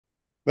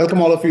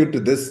Welcome all of you to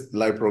this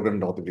live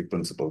program, Orthopedic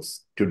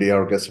Principles. Today,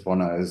 our guest of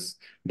honor is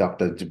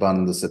Dr.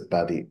 Jibananda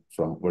Satpathy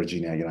from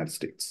Virginia, United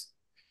States.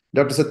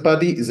 Dr.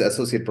 Satpathy is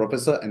Associate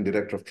Professor and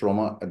Director of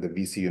Trauma at the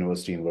VC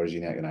University in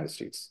Virginia, United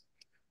States.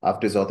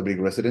 After his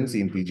orthopedic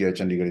residency in PGI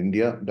Chandigarh,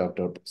 India,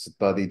 Dr.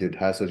 Satpathy did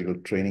higher surgical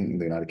training in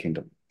the United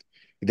Kingdom.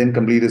 He then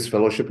completed his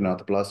fellowship in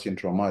arthroplasty and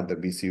trauma at the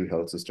VCU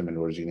Health System in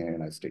Virginia,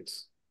 United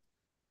States.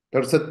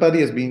 Dr.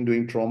 Satpathy has been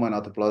doing trauma and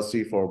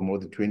arthroplasty for more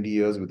than 20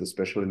 years with a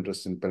special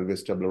interest in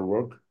pelvis-tubular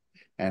work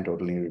and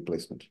total knee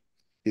replacement.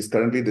 He's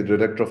currently the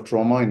Director of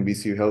Trauma in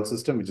VCU Health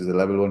System, which is a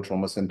level 1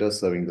 trauma center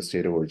serving the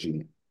state of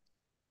Virginia.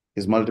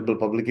 His multiple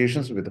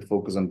publications with a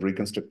focus on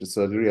reconstructive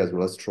surgery as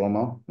well as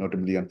trauma,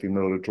 notably on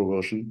femoral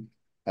retroversion,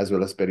 as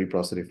well as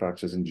periprosthetic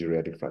fractures and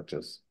geriatric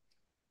fractures.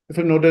 If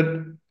you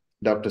noted,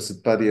 Dr.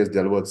 Satpathy has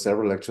delivered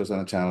several lectures on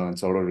the channel and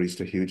it's already reached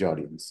a huge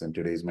audience. And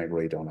today is my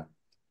great honor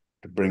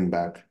to bring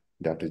back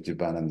Dr.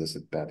 Jibananda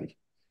Satpathy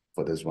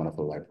for this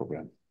wonderful live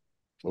program.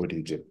 Over to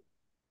you, Jib.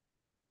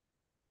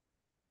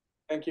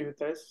 Thank you,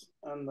 Hitesh,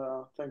 and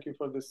thank you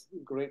for this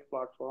great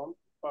platform.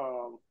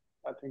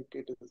 I think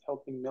it is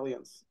helping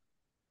millions.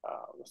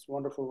 It's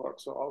wonderful work,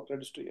 so all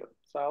credits to you.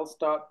 So I'll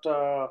start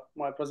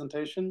my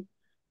presentation.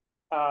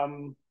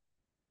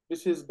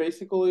 This is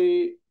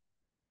basically,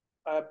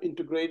 I've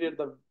integrated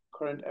the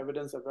current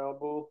evidence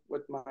available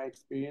with my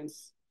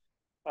experience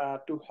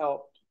to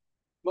help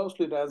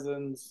mostly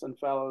residents and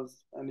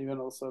fellows, and even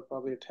also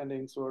probably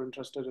attendings who are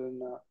interested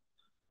in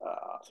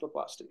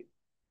arthroplasty.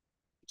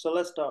 So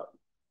let's start.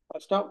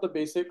 I'll start with the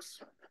basics.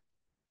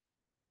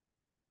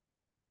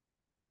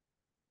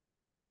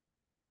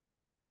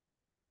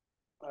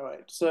 All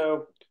right,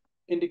 so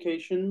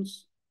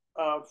indications.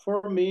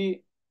 For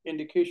me,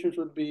 indications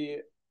would be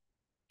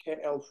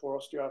KL4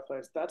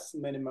 osteoarthritis. That's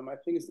minimum. I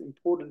think it's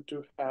important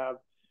to have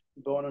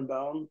bone and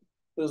bone.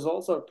 There's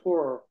also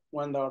poor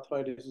when the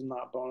arthritis is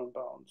not bone and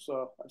bone.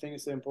 So I think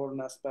it's an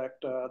important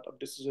aspect of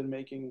decision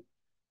making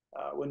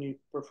when you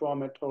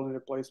perform a total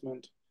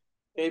replacement.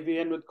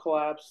 AVN with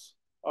collapse,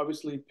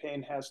 obviously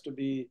pain has to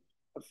be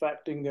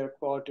affecting their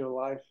quality of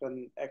life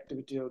and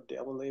activity of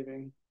daily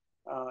living.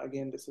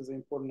 Again, this is an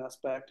important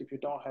aspect. If you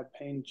don't have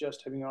pain,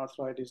 just having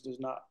arthritis does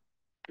not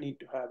need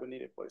to have a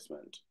knee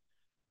replacement.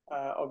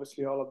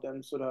 Obviously, all of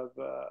them sort of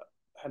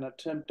an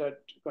attempt at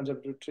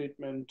conservative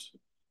treatment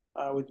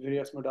with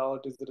various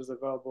modalities that is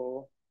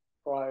available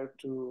prior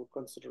to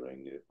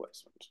considering knee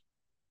replacement.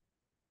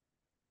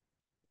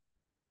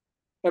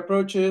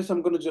 Approaches,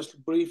 I'm going to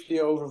just briefly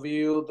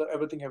overview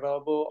everything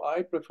available.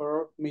 I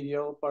prefer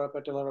medial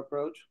parapatellar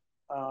approach.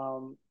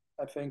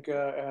 I think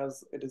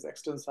as it is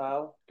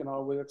extensile, you can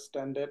always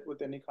extend it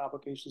with any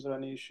complications or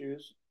any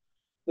issues.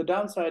 The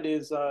downside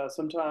is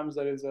sometimes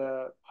there is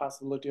a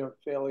possibility of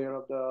failure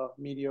of the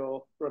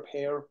medial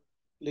repair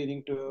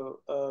leading to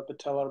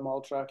patellar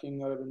maltracking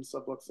or even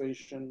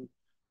subluxation.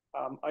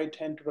 I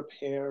tend to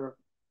repair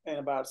in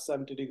about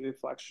 70-degree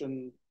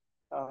flexion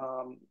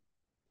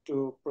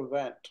to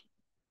prevent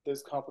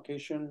this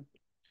complication.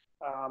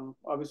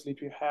 Obviously,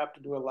 if you have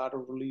to do a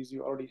lateral release,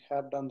 you already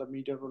have done the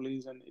medial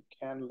release and it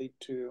can lead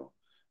to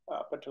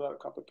patellar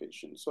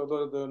complications. So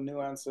those are the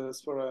nuances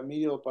for a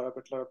medial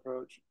parapatellar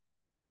approach.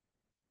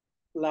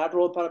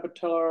 Lateral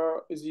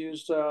parapatellar is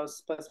used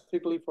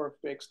specifically for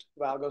fixed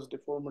valgus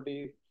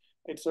deformity.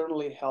 It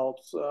certainly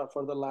helps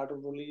for the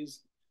lateral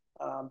release,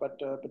 but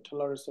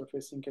patellar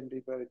surfacing can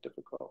be very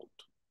difficult.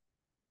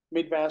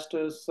 Mid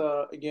vastus,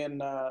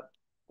 again,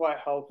 quite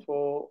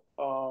helpful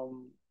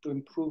to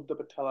improve the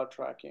patellar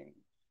tracking.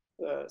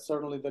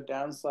 Certainly the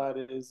downside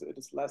is it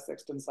is less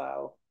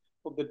extensile,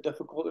 a bit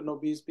difficult in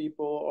obese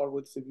people or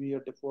with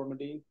severe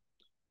deformity.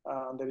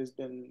 There has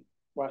been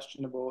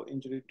questionable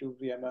injury to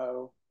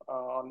VMO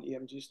on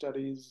EMG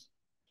studies.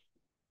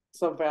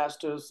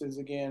 Subvastus is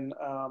again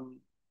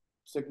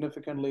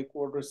significantly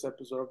quadricep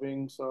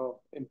preserving, so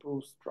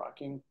improves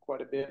tracking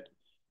quite a bit.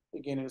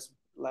 Again, it is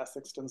less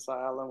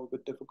extensile and will be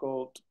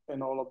difficult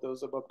in all of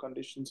those above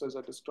conditions as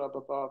I described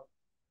above.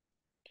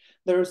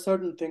 There are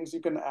certain things you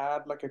can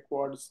add, like a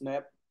quad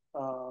snip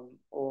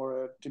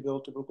or a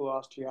tibial tubercle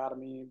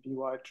osteotomy,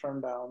 BY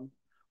turndown,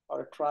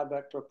 or a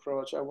trivector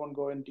approach. I won't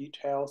go in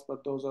details,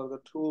 but those are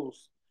the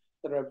tools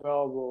that are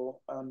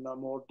available in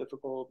more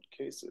difficult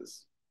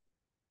cases.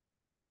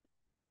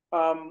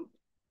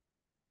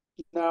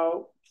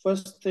 Now,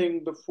 first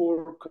thing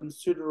before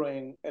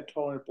considering a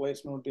total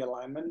replacement would be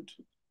alignment.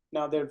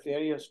 Now, there are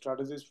various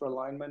strategies for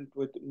alignment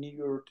with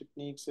newer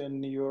techniques and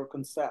newer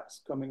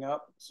concepts coming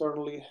up.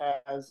 Certainly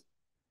has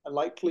a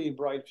likely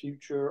bright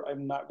future.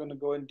 I'm not going to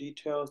go in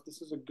details.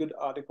 This is a good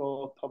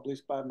article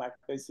published by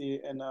McFacey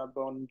in a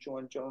Bone and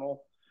Joint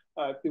Journal.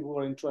 People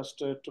are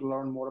interested to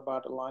learn more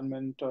about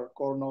alignment or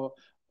coronal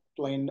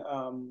plane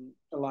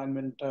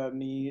alignment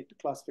knee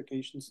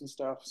classifications and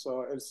stuff.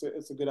 So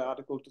it's a good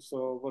article to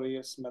show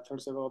various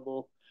methods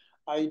available.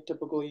 I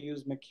typically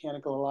use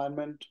mechanical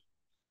alignment.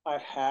 I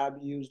have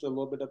used a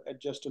little bit of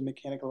adjusted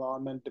mechanical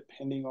alignment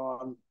depending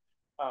on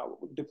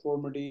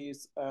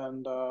deformities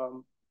and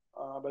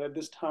but at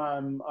this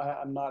time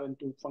I'm not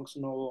into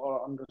functional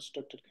or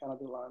unrestricted kind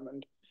of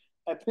alignment.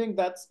 I think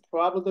that's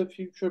probably the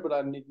future, but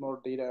I need more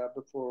data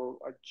before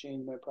I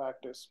change my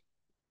practice.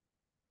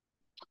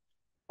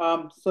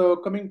 So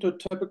coming to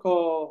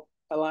typical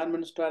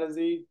alignment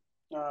strategy,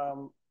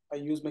 I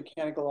use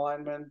mechanical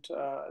alignment,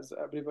 as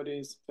everybody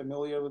is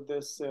familiar with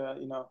this.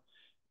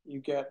 You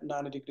get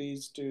 90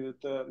 degrees to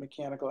the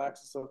mechanical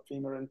axis of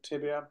femur and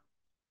tibia.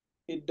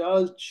 It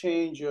does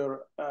change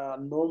your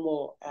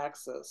normal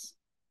axis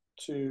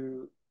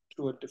to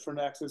a different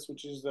axis,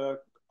 which is the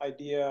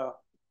idea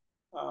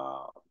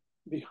uh,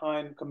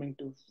 behind coming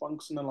to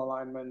functional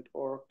alignment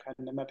or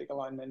kinematic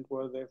alignment,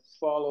 where they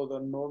follow the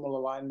normal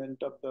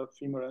alignment of the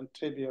femur and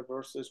tibia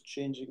versus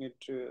changing it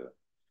to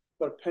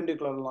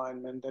perpendicular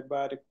alignment,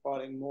 thereby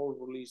requiring more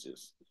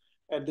releases.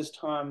 At this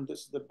time,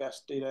 this is the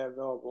best data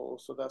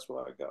available, so that's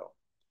where I go.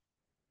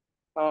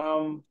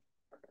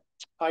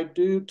 I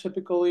do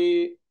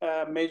typically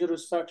major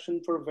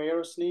resection for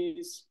varus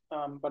knees,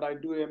 but I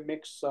do a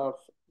mix of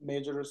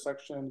major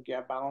resection and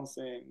gap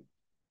balancing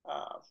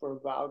for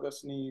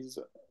valgus knees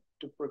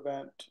to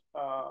prevent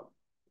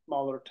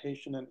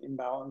malrotation and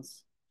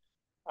imbalance.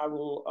 I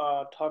will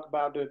talk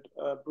about it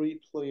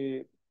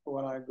briefly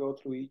when I go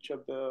through each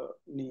of the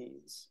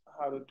knees,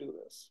 how to do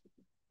this.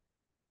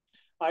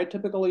 I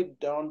typically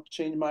don't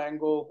change my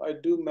angle. I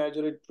do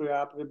measure it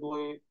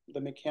preoperatively,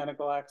 the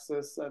mechanical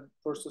axis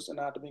versus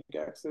anatomic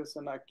axis,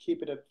 and I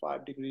keep it at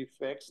 5 degree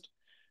fixed.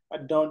 I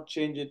don't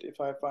change it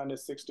if I find a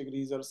 6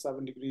 degrees or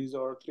 7 degrees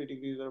or 3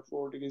 degrees or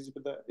 4 degrees.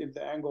 But if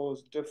the angle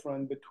is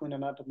different between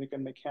anatomic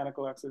and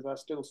mechanical axis, I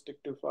still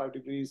stick to 5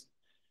 degrees.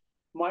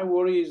 My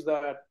worry is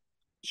that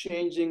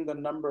changing the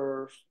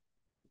numbers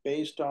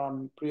based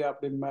on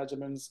preoperative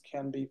measurements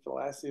can be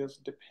fallacious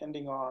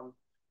depending on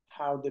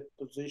how they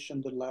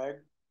position the leg.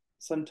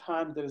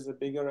 Sometimes there is a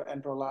bigger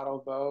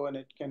anterolateral bow and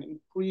it can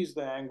increase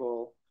the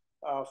angle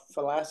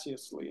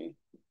fallaciously.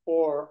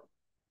 Or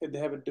if they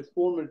have a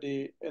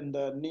deformity in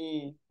the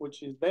knee,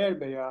 which is there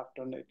very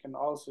often, it can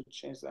also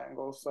change the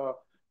angle. So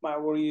my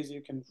worry is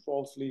you can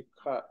falsely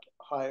cut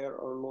higher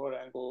or lower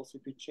angles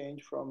if you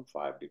change from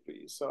 5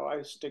 degrees. So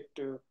I stick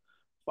to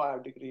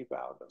 5 degree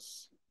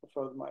valgus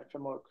for my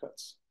femoral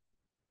cuts.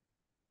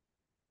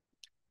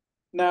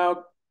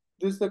 Now,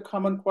 this is a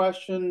common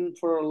question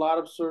for a lot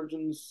of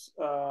surgeons,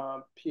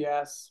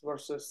 PS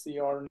versus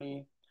CR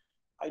knee.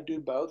 I do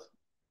both.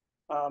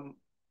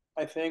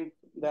 I think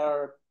there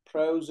are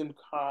pros and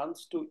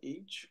cons to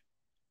each.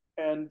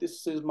 And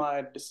this is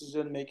my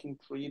decision-making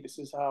tree. This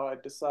is how I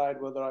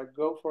decide whether I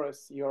go for a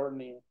CR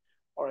knee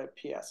or a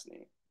PS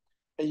knee.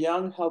 A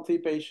young, healthy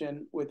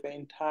patient with an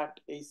intact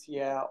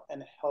ACL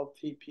and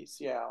healthy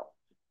PCL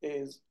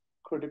is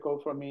critical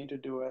for me to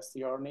do a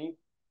CR knee.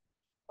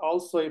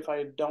 Also, if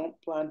I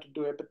don't plan to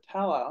do a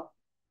patella,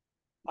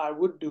 I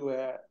would do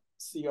a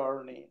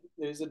CR knee.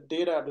 There is a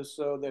data to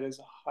show there is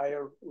a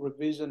higher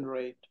revision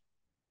rate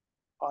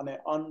on an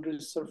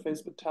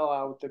unresurfaced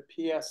patella with a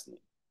PS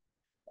knee.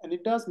 And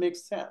it does make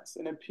sense.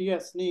 In a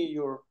PS knee,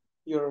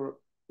 your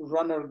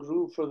runner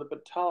groove for the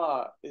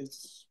patella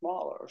is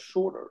smaller,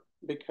 shorter,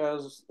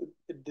 because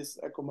this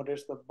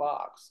accommodates the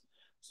box.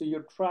 So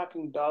your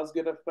tracking does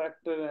get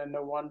affected, and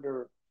no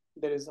wonder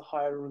there is a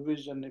higher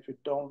revision if you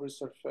don't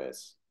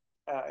resurface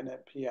in a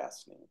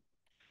PS knee.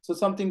 So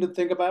something to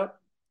think about.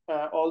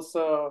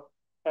 Also,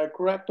 a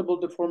correctable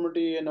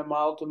deformity and a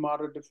mild to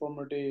moderate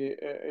deformity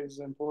is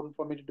important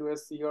for me to do a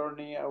CR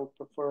knee. I would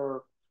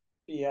prefer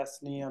PS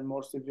knee and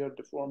more severe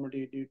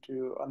deformity due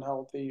to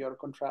unhealthy or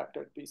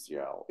contracted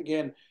PCL.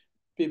 Again,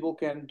 people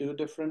can do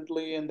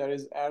differently, and there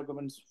is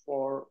arguments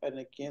for and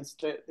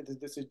against it.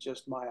 This is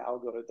just my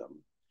algorithm.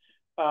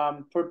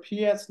 For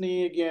PS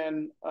knee,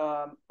 again,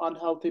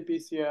 unhealthy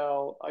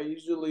PCL, I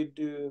usually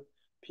do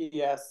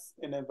PS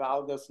in a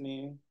valgus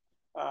knee,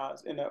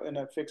 in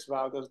a fixed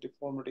valgus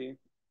deformity.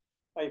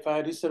 If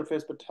I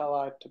resurface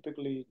patella, I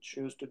typically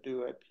choose to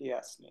do a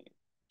PS knee.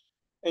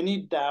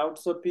 Any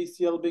doubts of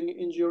PCL being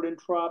injured in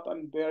TROP,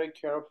 I'm very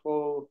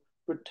careful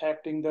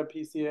protecting the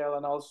PCL,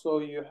 and I'll show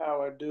you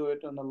how I do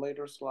it on the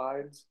later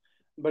slides.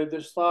 But if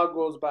the saw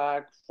goes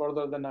back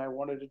further than I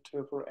wanted it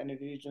to for any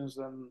regions,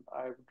 then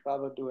I would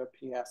rather do a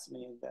PS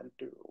knee than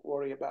to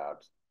worry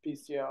about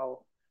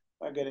PCL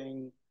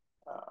getting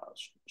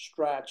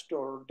stretched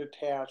or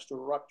detached or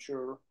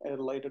rupture at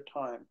a later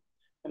time.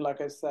 And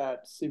like I said,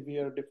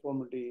 severe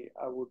deformity,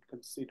 I would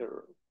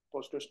consider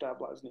posterior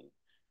stabilized knee.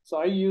 So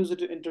I use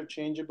it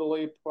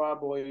interchangeably,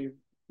 probably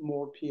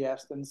more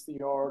PS than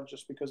CR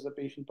just because the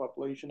patient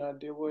population I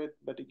deal with.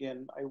 But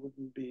again, I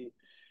wouldn't be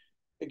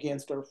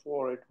against or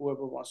for it.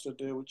 Whoever wants to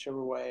do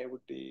whichever way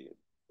would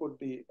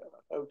be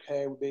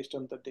okay based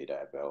on the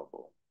data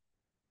available.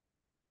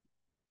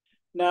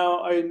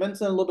 Now, I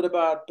mentioned a little bit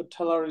about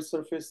patella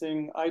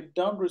resurfacing. I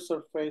don't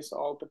resurface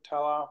all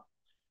patella.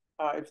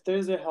 If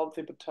there's a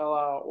healthy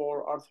patella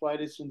or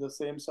arthritis in the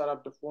same side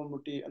of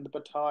deformity and the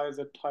patella is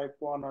a type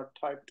 1 or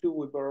type 2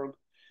 Weberg,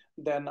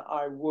 then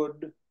I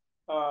would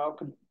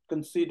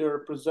consider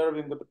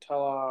preserving the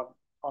patella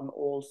on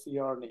all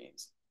CR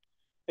knees.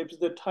 If it's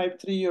the type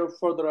 3 or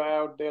further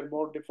out, they're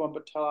more deformed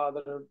patella.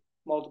 There are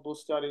multiple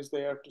studies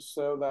there to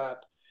show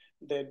that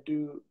they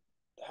do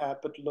have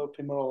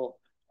patellofemoral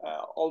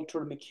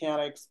altered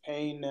mechanics,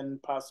 pain,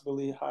 and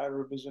possibly higher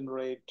revision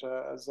rate.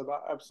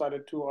 I've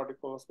cited 2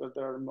 articles, but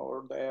there are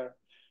more there.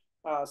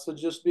 So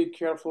just be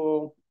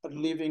careful of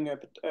leaving a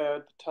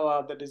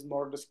patella that is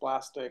more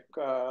dysplastic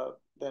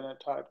than a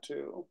type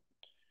 2.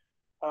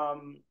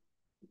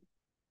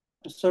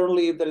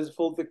 Certainly, if there is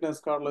full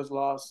thickness cartilage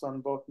loss on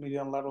both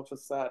medial and lateral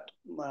facet,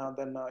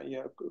 then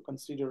yeah,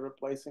 consider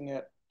replacing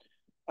it.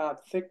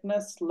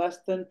 Thickness less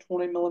than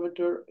 20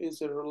 millimeter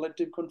is a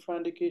relative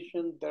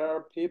contraindication. There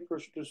are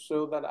papers to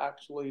show that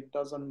actually it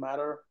doesn't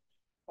matter.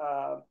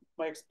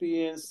 My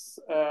experience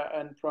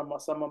and from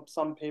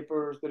some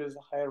papers, there is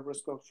a higher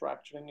risk of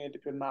fracturing it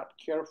if you're not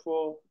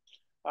careful.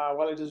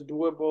 While it is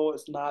doable,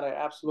 it's not an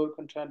absolute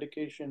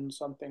contraindication,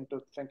 something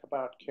to think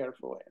about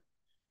carefully.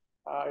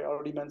 I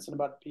already mentioned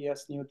about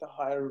PS knee with the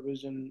higher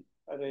revision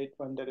rate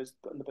when there is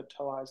the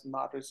patella is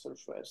not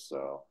resurfaced.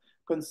 So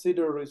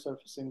consider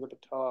resurfacing the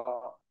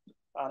patella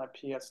on a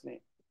PS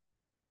knee.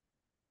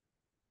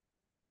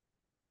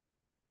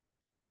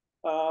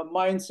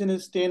 My incision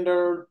is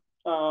standard.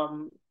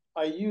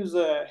 I use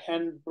a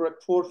hand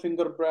breadth,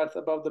 4-finger breadth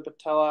above the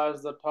patella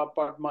as the top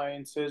part of my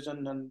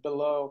incision, and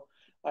below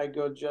I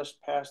go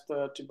just past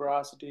the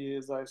tuberosity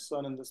as I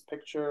shown in this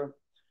picture.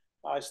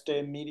 I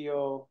stay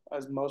medial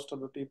as most of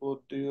the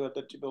people do at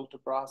the tibial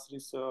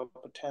tuberosity, so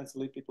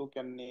potentially people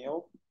can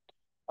kneel.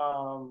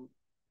 From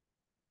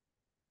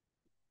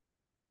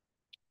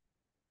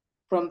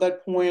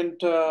that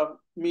point,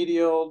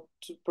 medial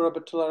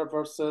parapatellar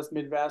versus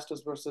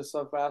mid-vastus versus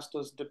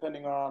subvastus,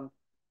 depending on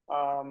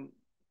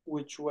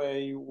which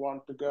way you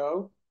want to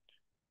go.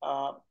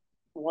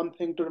 One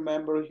thing to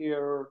remember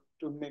here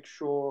to make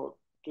sure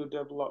to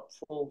develop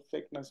full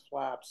thickness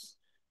flaps,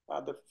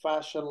 the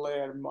fascial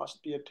layer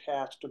must be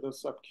attached to the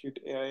subacute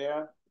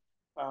area.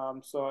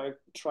 So I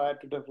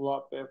tried to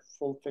develop a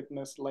full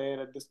thickness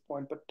layer at this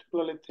point,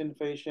 particularly thin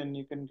fascia,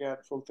 you can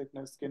get full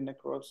thickness skin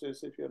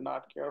necrosis if you're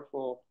not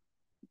careful.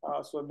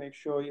 So make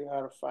sure you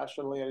have a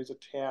fascial layer is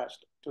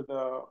attached to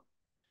the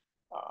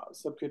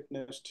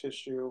subcutaneous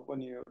tissue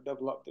when you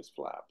develop this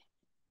flap.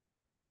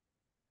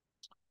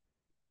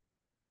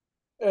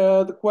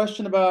 The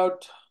question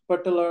about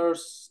patellar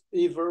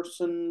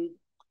eversion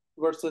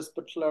versus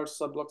patellar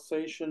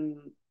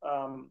subluxation,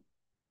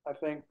 I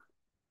think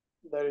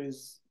there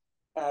is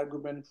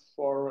argument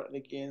for and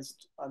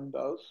against on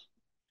both.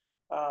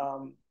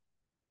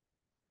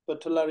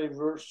 Patellar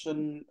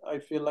eversion, I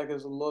feel like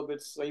is a little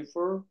bit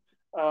safer.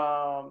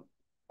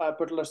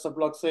 Patellar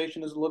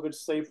subluxation is a little bit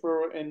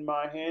safer in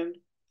my hand,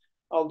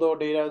 although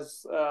data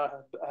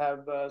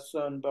have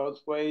shown both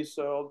ways.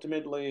 So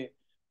ultimately,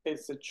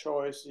 it's a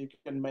choice you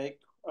can make.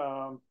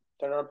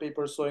 There are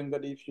papers showing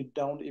that if you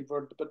don't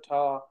evert the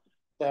patella,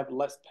 they have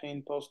less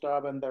pain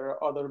post-op, and there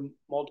are other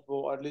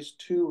multiple, at least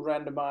 2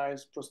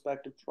 randomized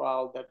prospective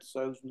trials that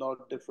shows no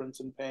difference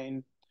in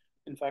pain.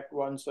 In fact,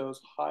 one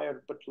shows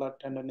higher patellar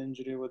tendon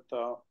injury with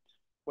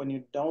when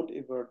you don't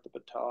evert the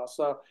patella.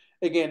 So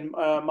again,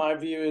 my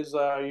view is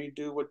you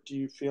do what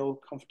you feel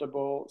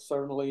comfortable.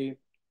 Certainly,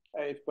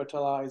 if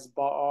patella is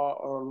bar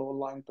or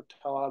low-lying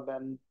patella,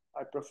 then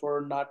I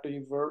prefer not to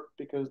evert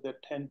because they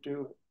tend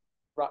to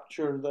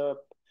rupture the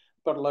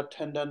patellar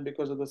tendon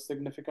because of the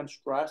significant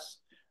stress.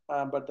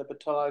 But the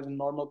patella is in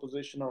normal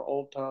position or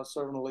ulta,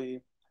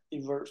 certainly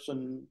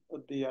eversion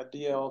would be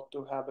ideal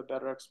to have a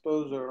better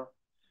exposure.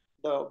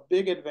 The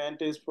big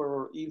advantage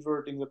for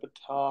everting the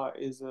patella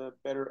is a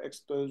better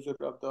exposure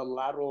of the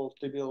lateral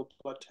tibial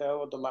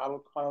plateau, the lateral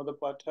crown of the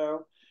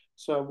plateau.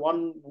 So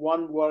one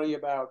worry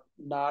about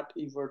not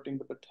everting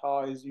the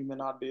patella is you may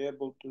not be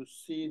able to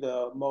see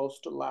the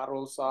most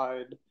lateral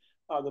side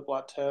of the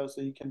plateau,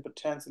 so you can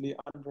potentially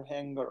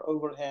underhang or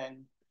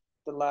overhang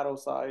the lateral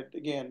side.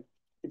 Again,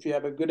 if you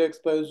have a good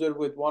exposure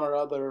with one or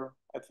other,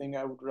 I think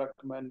I would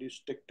recommend you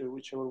stick to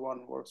whichever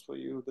one works for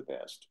you the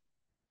best.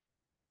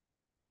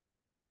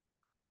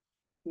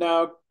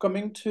 Now,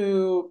 coming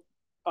to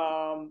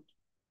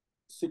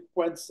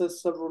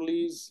sequences of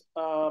release,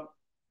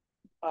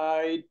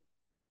 I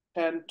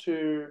tend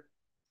to,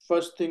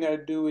 first thing I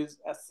do is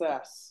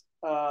assess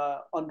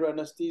under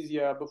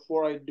anesthesia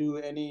before I do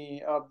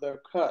any of the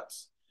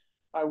cuts.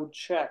 I would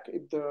check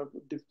if the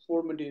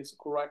deformity is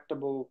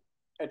correctable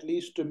at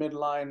least to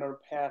midline or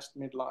past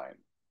midline.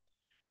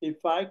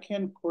 If I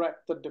can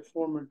correct the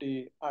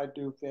deformity, I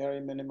do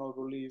very minimal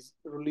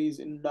release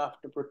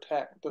enough to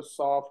protect the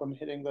saw from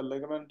hitting the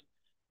ligament.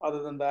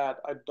 Other than that,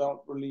 I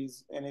don't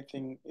release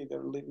anything,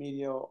 either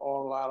medial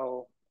or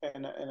lateral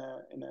in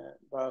a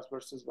vas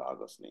versus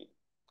valgus knee.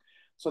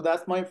 So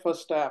that's my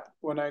first step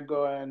when I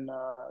go and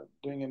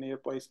doing a knee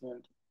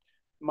replacement.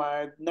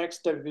 My next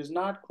step, if it's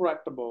not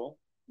correctable,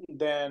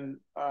 then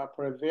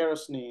for a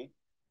varus knee,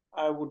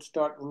 I would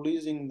start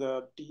releasing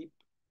the deep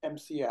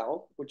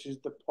MCL, which is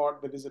the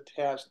part that is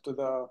attached to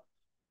the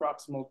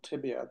proximal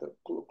tibia, the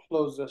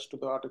closest to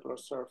the articular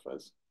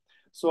surface.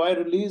 So I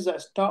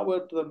start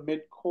with the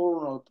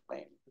mid-coronal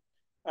plane.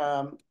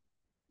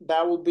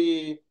 That will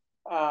be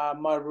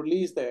my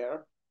release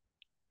there.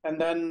 And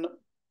then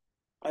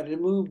I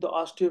remove the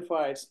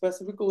osteophytes,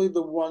 specifically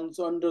the ones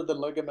under the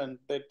ligament.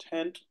 They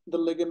tent the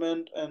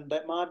ligament, and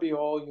that might be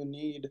all you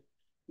need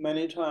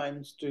many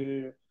times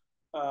to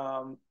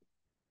um,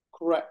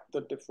 correct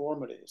the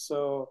deformity.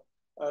 So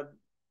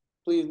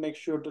please make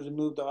sure to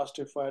remove the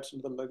osteophytes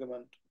from the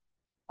ligament.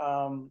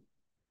 Um,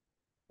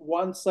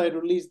 Once I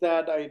release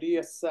that, I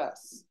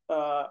reassess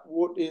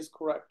what is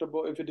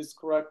correctable, if it is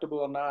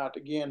correctable or not.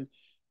 Again,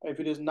 if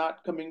it is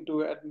not coming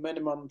to at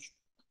minimum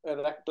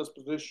erectus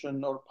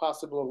position or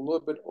possible a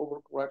little bit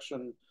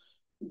overcorrection,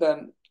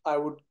 then I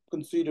would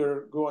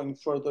consider going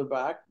further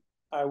back.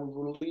 I would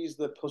release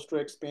the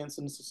posterior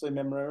expansion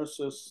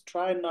semimembranosus.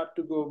 Try not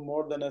to go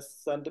more than a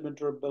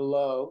centimeter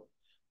below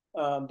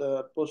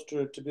the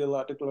posterior tibial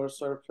articular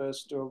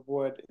surface to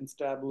avoid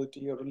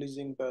instability or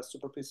releasing the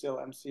superficial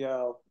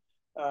MCL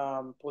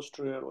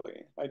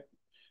posteriorly.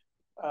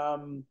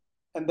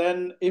 And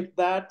then if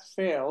that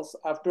fails,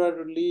 after I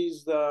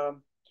release the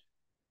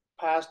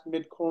past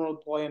mid-coronal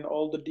plane,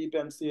 all the deep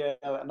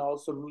MCL, and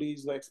also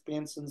release the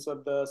expansions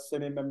of the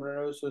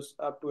semimembranosus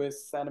up to a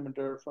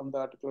centimeter from the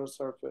articular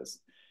surface.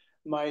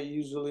 My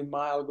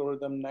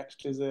algorithm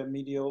next is a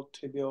medial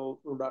tibial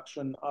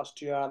reduction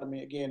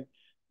osteotomy. Again,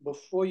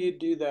 before you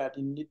do that,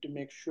 you need to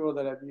make sure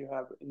that if you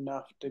have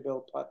enough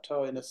tibial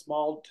plateau. In a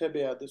small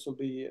tibia, this will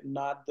be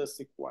not the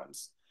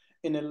sequence.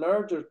 In a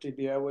larger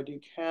tibia, where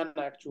you can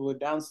actually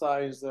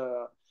downsize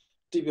the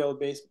tibial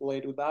base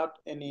plate without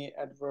any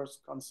adverse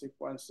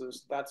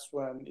consequences, that's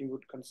when you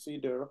would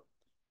consider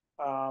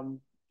um,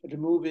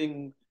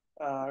 removing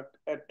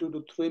at 2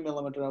 to 3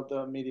 millimeter of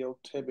the medial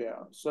tibia.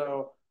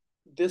 So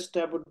this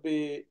step would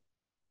be,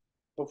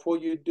 before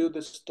you do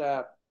this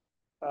step,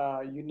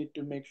 you need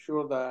to make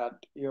sure that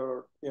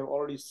you've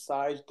already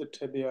sized the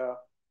tibia,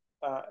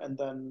 and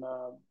then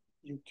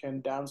you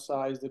can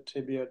downsize the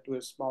tibia to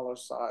a smaller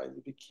size.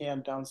 If you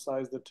can't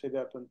downsize the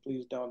tibia, then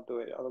please don't do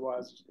it.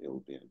 Otherwise,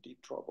 it'll be in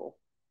deep trouble.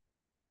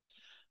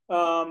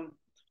 Um,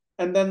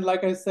 and then,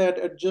 like I said,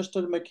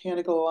 adjusted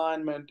mechanical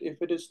alignment.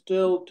 If it is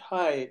still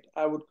tight,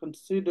 I would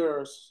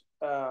consider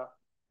a,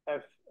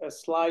 a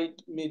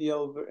slight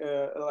medial,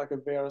 like a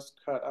varus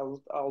cut.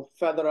 I'll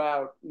feather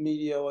out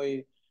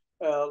medially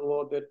a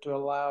little bit to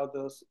allow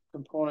those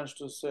components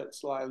to sit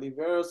slightly.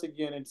 Varus,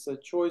 again, it's a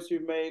choice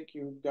you make.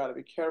 You've got to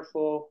be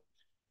careful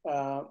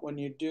when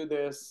you do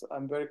this.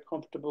 I'm very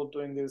comfortable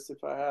doing this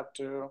if I have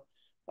to.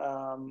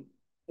 Um,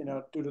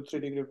 2 to 3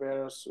 degree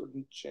varus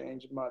wouldn't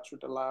change much,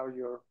 would allow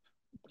your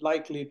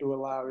likely to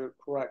allow you to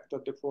correct the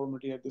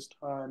deformity at this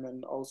time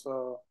and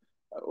also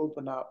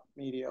open up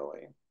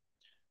medially.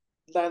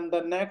 Then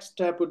the next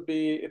step would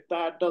be, if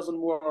that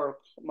doesn't work,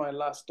 my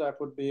last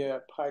step would be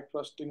pie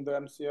crusting the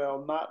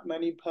MCL. Not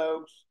many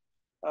pokes.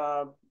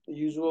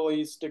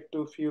 Usually stick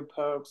to a few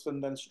pokes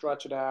and then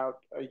stretch it out.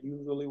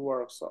 Usually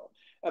works. So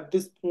at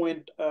this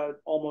point,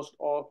 almost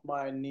all of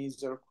my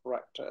needs are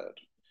corrected.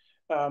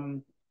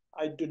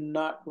 I do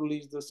not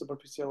release the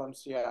superficial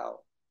MCL.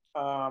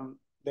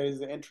 There is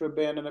an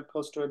intraband and a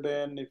posterior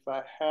band. If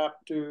I have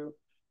to,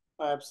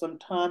 I have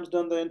sometimes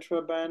done the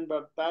intraband,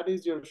 but that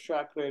is your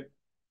chakrin.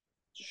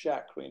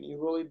 You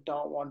really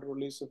don't want to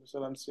release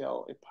superficial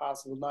MCL if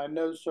possible. Now, I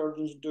know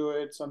surgeons do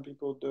it, some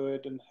people do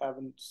it and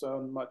haven't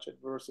shown much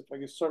adverse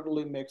effect. It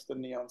certainly makes the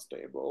knee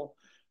unstable.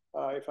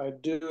 If I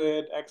do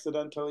it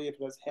accidentally, if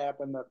it has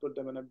happened, I put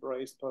them in a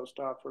brace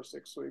post-op for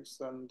 6 weeks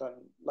and then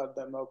let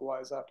them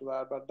mobilize after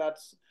that. But that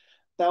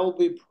will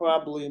be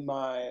probably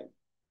my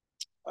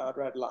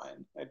red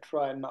line. I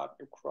try not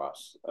to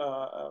cross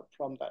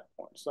from that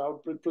point. So I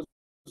would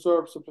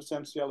preserve superficial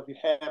MCL. If you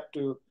have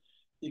to,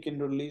 you can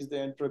release the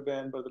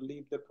intraband, but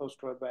leave the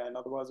posterior band.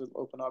 Otherwise,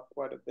 it'll open up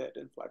quite a bit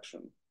in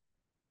flexion.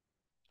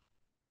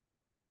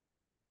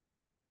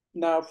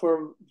 Now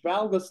for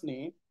valgus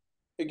knee,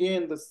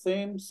 again, the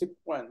same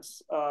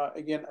sequence.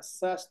 Again,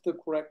 assess the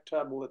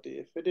correctability.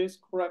 If it is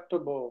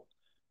correctable,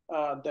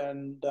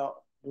 then don't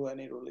do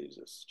any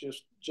releases.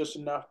 Just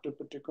enough to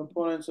put your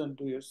components and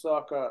do your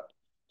saw cut.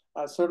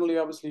 Certainly,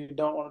 obviously, you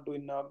don't want to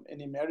do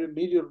any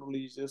medial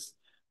releases,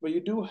 but you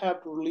do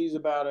have to release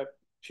about a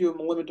few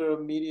millimeter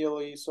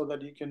medially so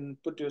that you can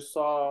put your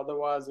saw.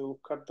 Otherwise, it will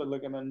cut the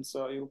ligaments.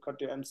 You'll cut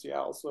your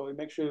MCL. So you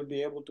make sure you'll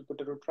be able to put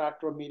a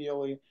retractor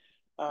medially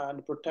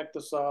and protect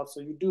the saw. So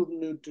you do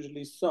need to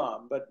release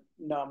some, but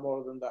not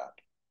more than that.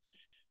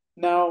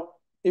 Now,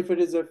 if it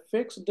is a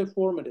fixed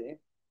deformity,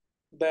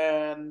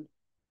 then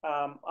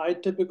I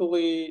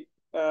typically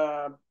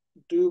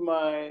do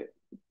my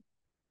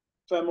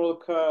femoral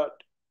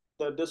cut,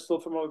 the distal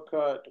femoral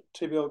cut,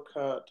 tibial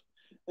cut,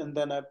 and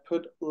then I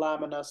put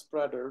lamina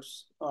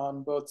spreaders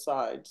on both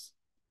sides,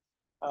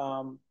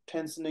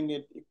 tensioning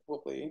it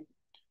equally,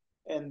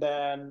 and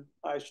then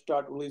I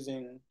start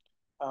releasing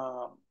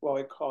what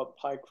I call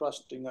pie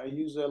crusting. I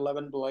use an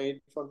 11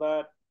 blade for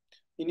that.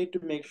 You need to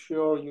make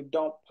sure you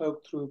don't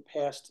poke through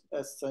past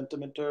a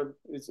centimeter.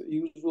 It's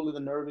usually the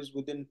nerve is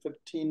within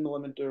 15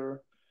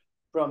 millimeter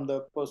from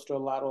the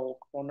posterolateral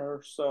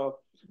corner. So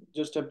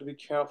just have to be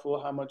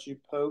careful how much you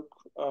poke.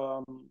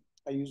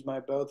 I use my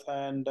both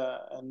hand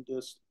and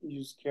just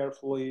use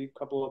carefully a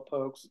couple of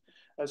pokes.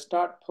 I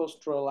start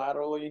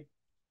posterolaterally,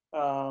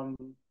 um,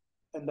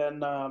 and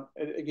then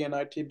again,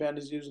 IT band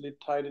is usually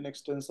tight in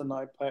extension.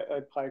 I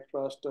pike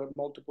thrust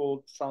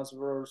multiple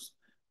transverse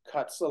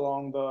cuts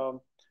along the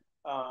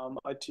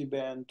IT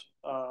band.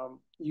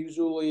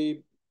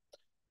 Usually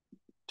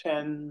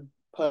 10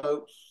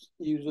 pokes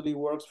usually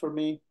works for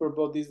me for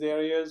both these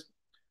areas.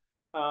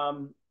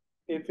 Um,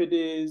 if it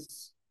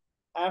is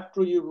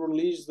after you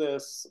release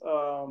this,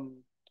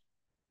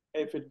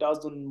 if it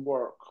doesn't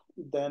work,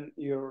 then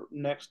your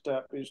next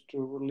step is to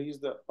release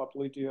the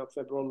popliteal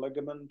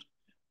ligament.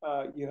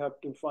 You have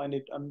to find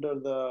it under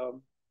the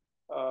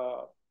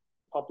uh,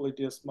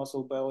 popliteus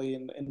muscle belly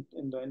in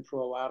the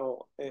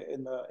intralateral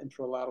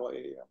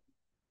area.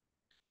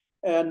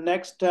 And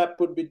next step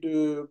would be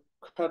to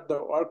cut the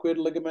arcuate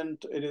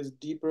ligament. It is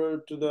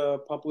deeper to the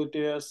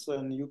popliteus,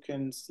 and you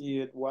can see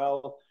it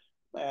well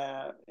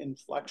in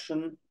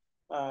flexion.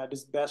 It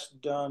is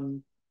best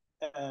done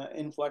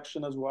in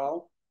flexion as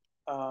well.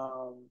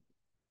 Um,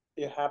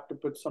 you have to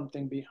put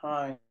something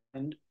behind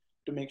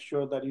to make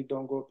sure that you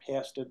don't go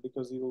past it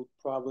because you will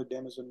probably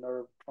damage the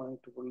nerve trying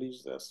to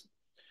release this.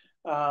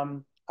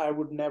 I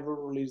would never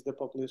release the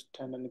popliteus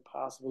tendon if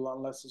possible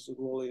unless it's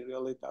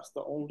really that's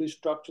the only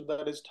structure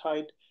that is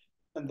tight.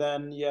 And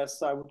then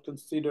yes, I would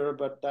consider,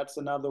 but that's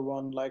another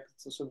one like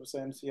the surface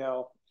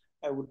MCL.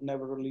 I would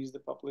never release the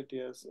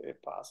popliteus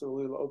if possible.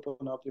 It'll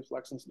open up your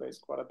flexion space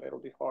quite a bit. It'll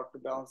be hard to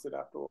balance it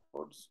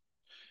afterwards.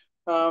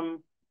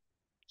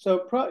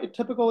 So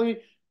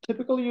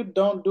typically you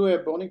don't do a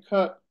bony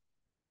cut.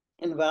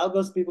 In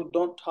valgus, people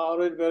don't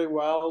tolerate very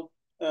well.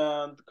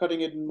 And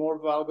cutting it more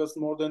valgus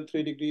more than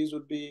 3 degrees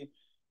would be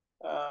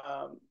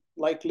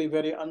likely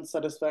very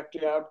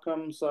unsatisfactory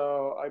outcome.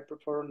 So I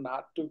prefer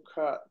not to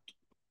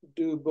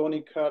do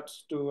bony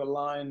cuts to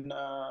align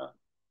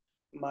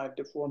my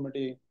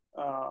deformity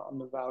on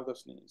the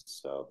valgus knees.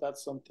 So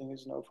that's something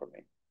is no for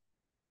me.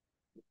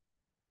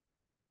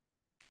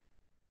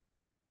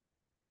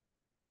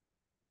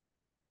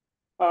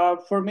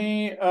 For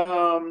me,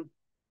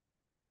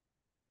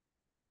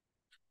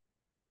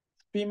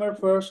 femur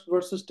first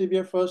versus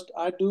tibia first.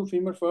 I do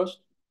femur first.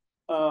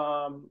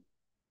 Um,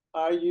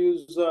 I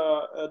use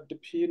a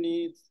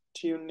Depuny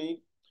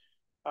knee.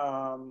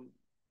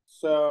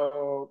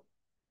 So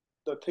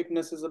the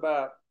thickness is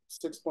about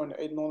 6.8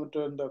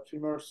 millimeter in the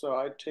femur. So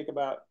I take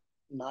about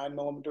 9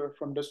 millimeter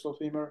from distal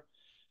femur.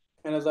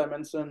 And as I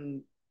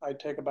mentioned, I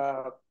take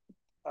about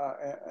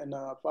in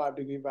a 5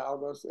 degree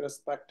valgus,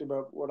 irrespective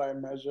of what I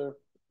measure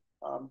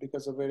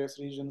because of various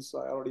regions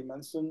I already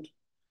mentioned.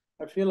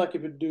 I feel like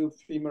if you do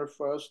femur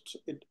first,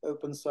 it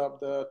opens up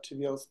the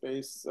tibial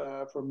space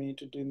for me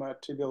to do my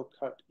tibial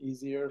cut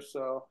easier.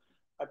 So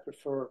I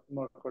prefer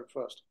femur cut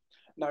first.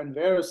 Now in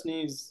varus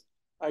knees,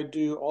 I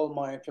do all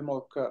my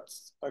femoral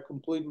cuts. I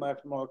complete my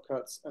femoral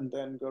cuts and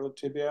then go to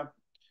tibia.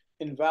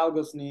 In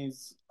valgus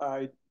knees,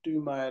 I do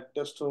my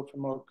distal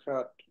femoral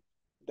cut,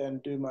 then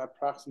do my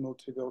proximal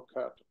tibial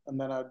cut, and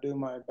then I do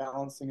my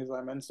balancing as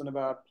I mentioned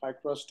about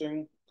pike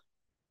thrusting.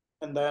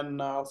 And then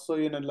I'll show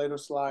you in a later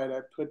slide, I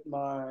put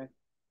my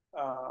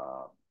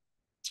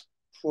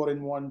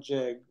 4-in-1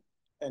 jig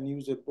and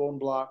use a bone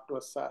block to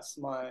assess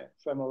my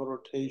femoral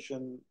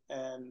rotation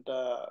and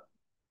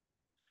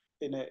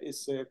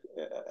it's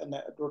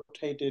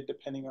rotated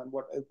depending on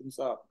what opens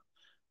up.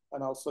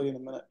 And I'll show you in a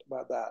minute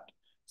about that.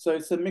 So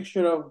it's a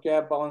mixture of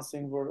gap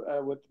balancing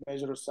with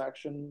major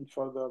section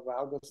for the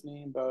valgus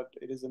knee, but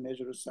it is a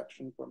major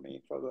section for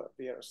me for the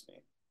varus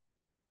knee.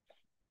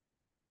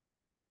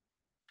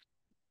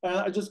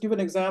 I just give an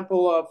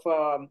example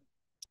of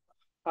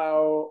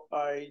how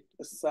I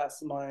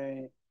assess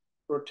my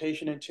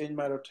rotation and change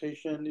my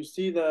rotation. You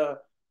see the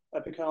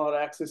epicanal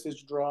axis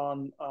is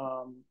drawn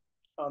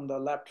on the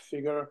left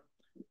figure,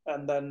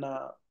 and then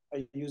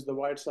I use the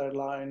right side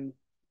line,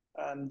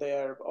 and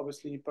they're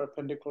obviously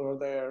perpendicular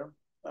there.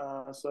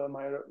 So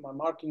my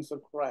markings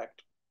are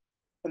correct.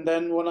 And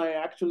then when I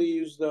actually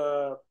use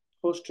the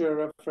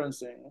posterior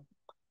referencing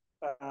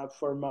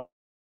for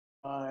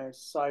my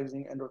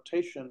sizing and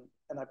rotation,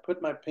 and I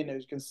put my pin,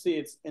 as you can see,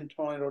 it's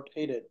internally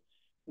rotated.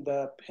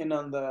 The pin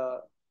on the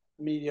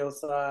medial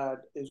side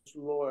is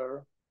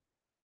lower,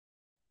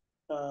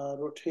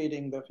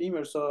 rotating the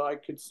femur. So I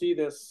could see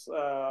this.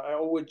 I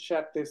always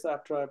check this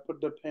after I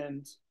put the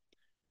pins.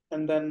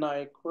 And then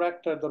I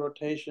corrected the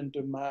rotation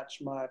to match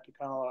my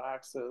epicanal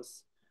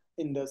axis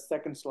in the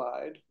second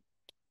slide.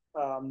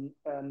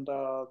 And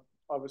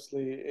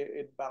obviously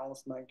it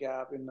balanced my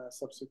gap in a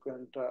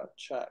subsequent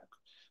check.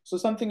 So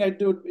something I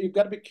do, you've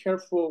got to be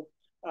careful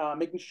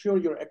making sure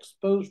you're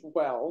exposed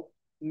well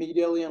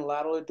medially and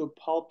laterally to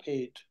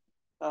palpate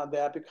the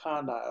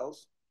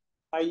epicondyles.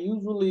 I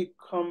usually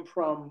come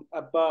from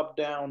above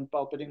down,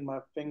 palpating my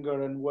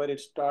finger, and where it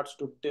starts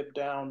to dip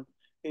down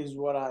is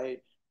what I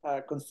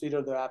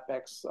consider the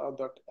apex of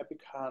the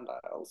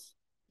epicondyles.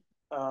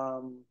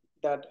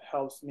 That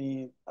helps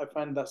me. I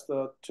find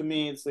to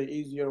me, it's the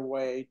easier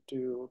way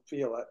to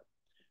feel it.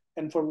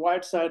 And for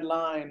wide side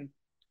line,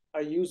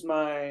 I use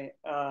my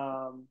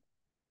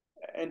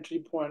entry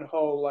point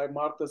hole, I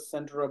mark the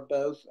center of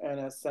both and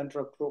a center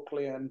of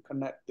trochlea and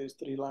connect these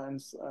three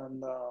lines.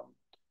 And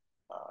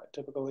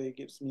typically it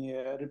gives me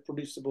a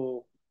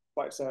reproducible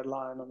right side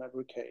line on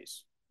every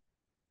case.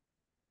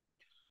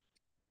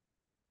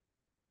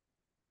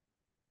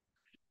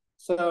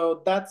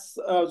 So that's,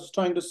 I was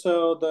trying to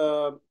show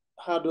the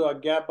how do I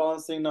gap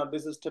balancing. Now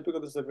this is typical,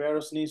 this is a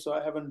varus knee, so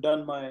I haven't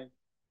done my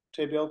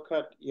tibial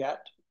cut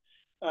yet.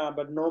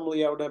 But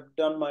normally I would have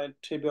done my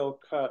tibial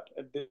cut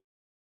at this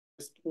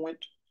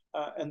point.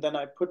 And then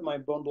I put my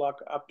bone block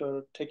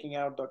after taking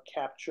out the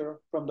capture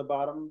from the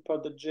bottom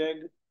for the jig.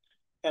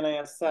 And I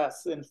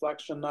assess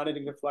inflection,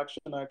 90-degree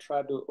flexion. I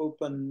try to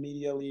open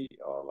medially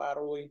or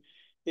laterally.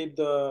 If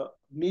the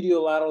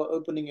medial lateral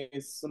opening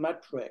is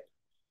symmetric,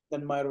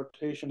 then my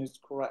rotation is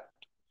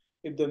correct.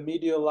 If the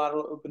medial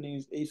lateral opening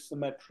is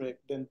asymmetric,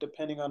 then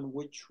depending on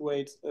which way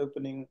it's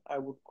opening, I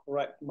would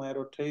correct my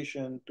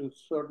rotation to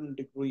certain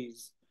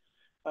degrees.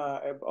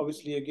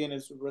 Obviously, again,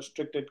 it's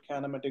restricted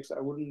kinematics.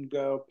 I wouldn't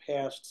go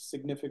past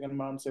significant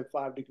amounts, say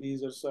 5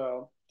 degrees or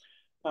so.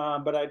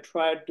 But I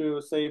tried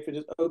to say if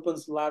it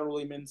opens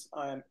laterally means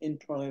I'm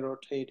internally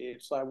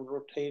rotated. So I would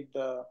rotate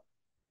the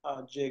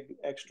jig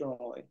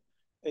externally.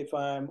 If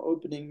I'm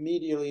opening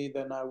medially,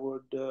 then I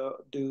would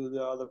do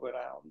the other way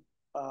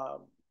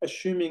around.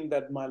 Assuming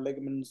that my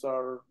ligaments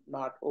are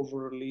not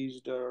over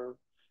released or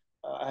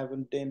I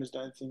haven't damaged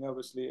anything,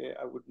 obviously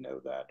I would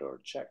know that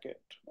or check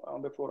it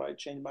before I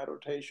change my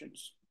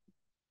rotations.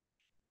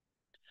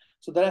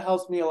 So that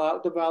helps me a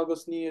lot. The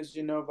valgus knee, as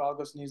you know,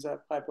 valgus knees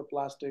have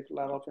hyperplastic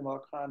lateral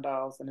femoral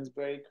condyles, and it's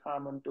very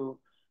common to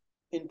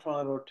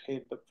internally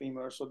rotate the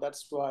femur. So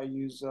that's why I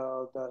use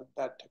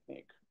that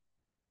technique.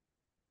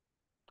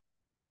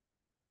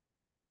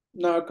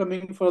 Now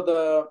coming for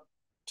the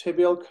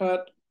tibial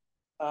cut,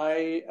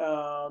 I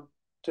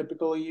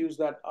typically use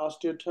that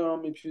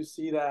osteotome. If you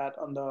see that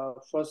on the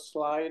first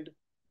slide,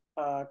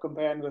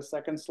 comparing the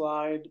second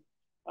slide,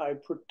 I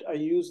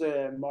use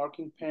a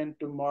marking pen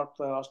to mark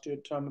the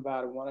osteotome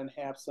about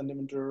 1.5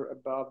 centimeter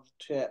above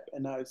the tip,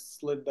 and I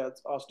slid that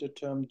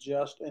osteotome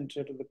just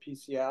into the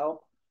PCL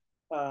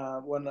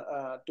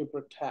to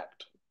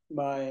protect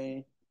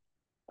my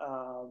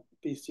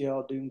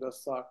PCL during the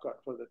saw cut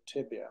for the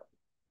tibia.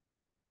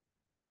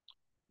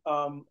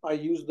 I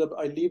leave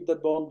the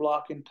bone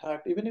block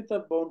intact, even if the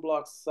bone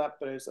block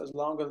separates, as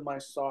long as my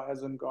saw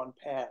hasn't gone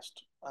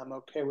past. I'm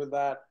okay with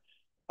that.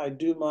 I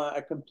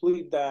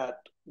complete that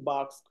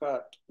box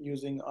cut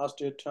using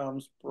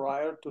osteotomes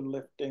prior to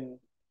lifting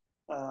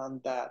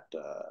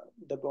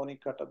the bony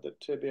cut of the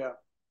tibia.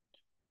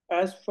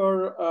 As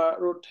for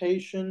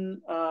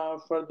rotation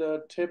for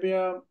the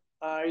tibia,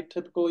 I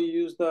typically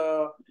use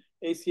the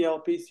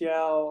ACL,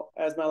 PCL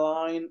as my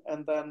line,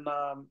 and then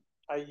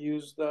I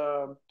use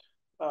the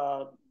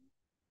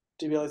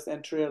tibialis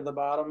anterior at the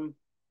bottom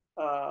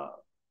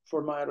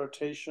for my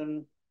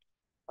rotation.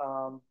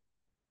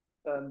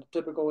 And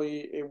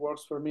typically it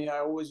works for me. I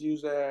always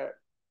use a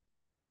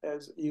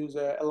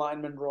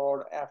alignment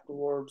rod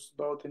afterwards,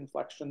 both in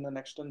flexion and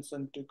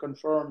extension, to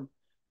confirm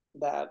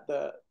that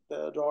the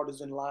rod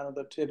is in line with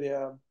the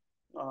tibia,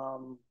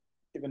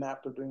 even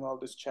after doing all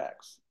these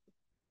checks.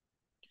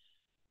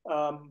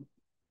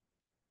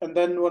 And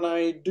then when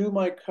I do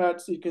my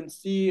cuts, you can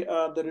see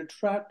the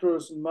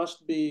retractors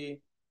must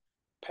be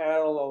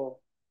parallel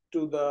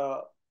to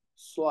the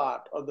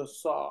slot or the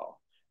saw.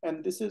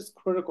 And this is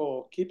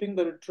critical. Keeping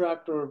the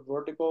retractor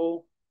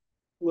vertical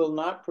will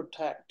not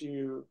protect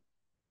you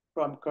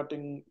from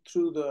cutting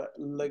through the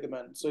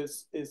ligament. So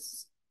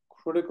it's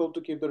critical to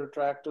keep the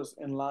retractors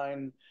in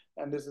line.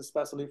 And this is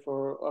especially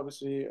for,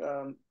 obviously,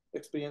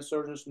 experienced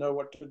surgeons know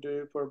what to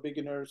do. For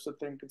beginners, I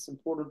think it's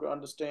important to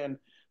understand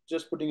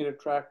just putting a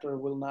retractor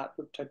will not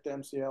protect the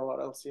MCL or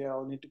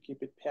LCL. You need to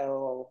keep it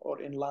parallel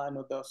or in line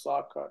with the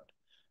saw cut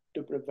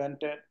to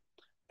prevent it.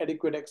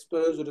 Adequate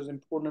exposure is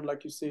important,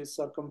 like you see,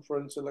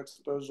 circumferential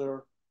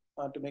exposure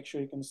to make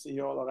sure you can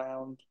see all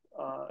around,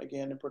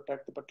 again, and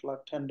protect the patellar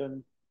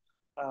tendon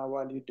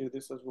while you do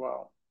this as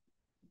well.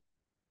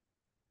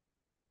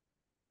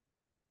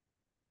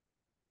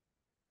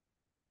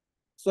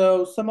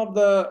 So some of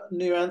the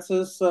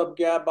nuances of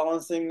gap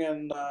balancing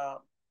and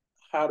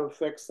how to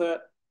fix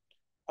it.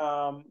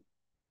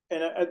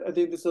 And I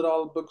think this is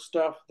all book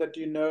stuff that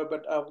you know,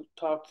 but I'll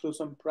talk through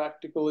some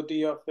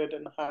practicality of it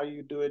and how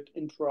you do it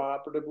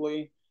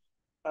intraoperatively.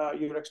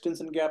 Your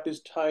extension gap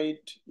is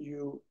tight.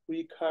 You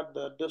recut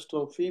the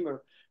distal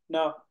femur.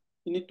 Now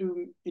you need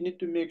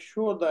to make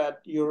sure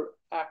that you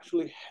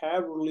actually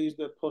have released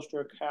the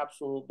posterior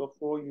capsule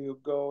before you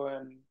go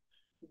and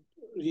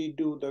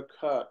redo the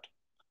cut.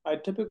 I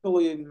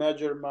typically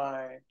measure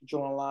my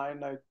joint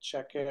line. I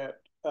check it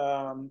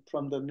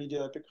from the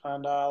medial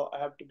epicondyle. I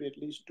have to be at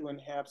least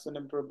 2.5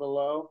 centimeter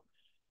below.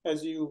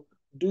 As you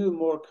do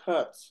more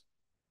cuts,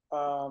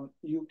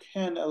 you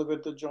can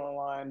elevate the joint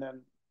line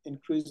and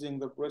increasing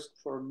the risk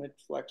for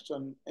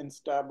mid-flexion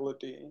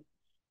instability.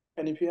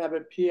 And if you have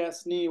a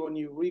PS knee, when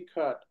you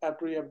recut,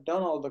 after you have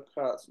done all the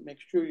cuts, make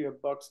sure your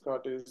box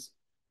cut is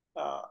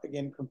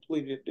again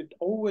completed, it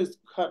always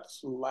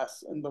cuts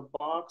less in the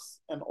box,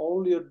 and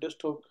all your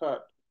distal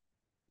cut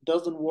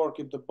doesn't work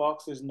if the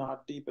box is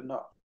not deep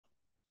enough,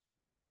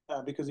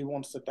 because you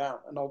won't sit down,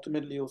 and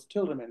ultimately you'll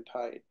still remain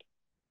tight.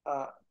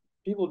 Uh,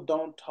 People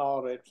don't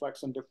tolerate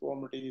flexion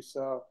deformity,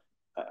 so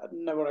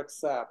never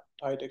accept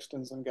tight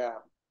extension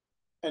gap.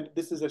 And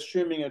this is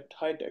assuming a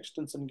tight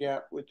extension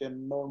gap with a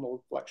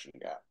normal flexion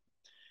gap.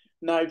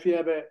 Now, if you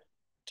have a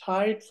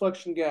tight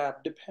flexion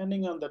gap,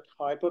 depending on the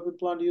type of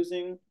implant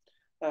using,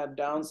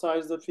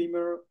 downsize the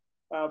femur.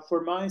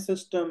 For my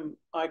system,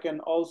 I can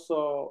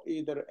also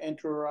either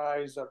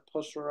anteriorize or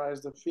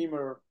posteriorize the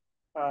femur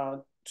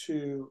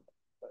to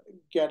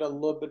get a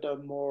little bit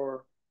of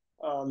more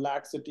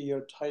laxity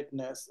or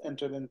tightness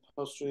entered in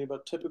posterior.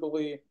 But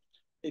typically,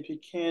 if you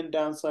can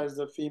downsize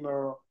the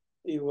femur,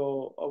 it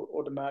will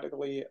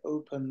automatically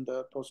open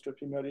the posterior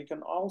femur. You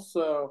can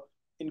also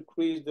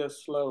increase the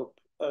slope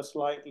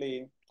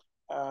slightly,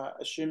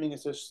 assuming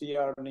it's a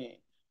CR knee.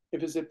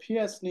 If it's a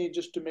PS knee,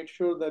 just to make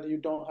sure that you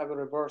don't have a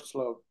reverse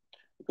slope,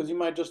 because you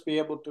might just be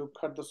able to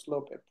cut the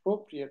slope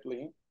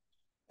appropriately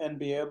and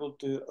be able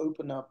to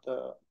open up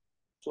the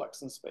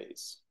flexion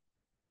space.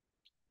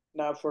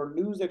 Now, for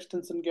loose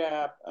extension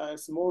gap,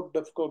 it's a more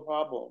difficult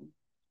problem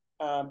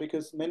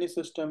because many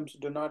systems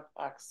do not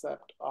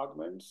accept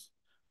augments.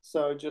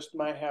 So just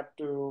might have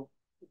to,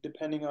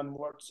 depending on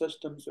what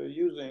systems you're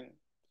using.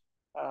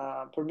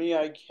 For me,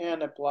 I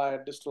can apply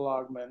distal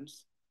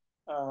augments,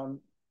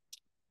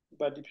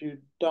 but if you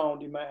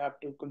don't, you might have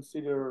to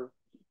consider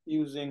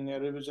using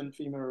a revision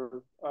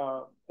femur.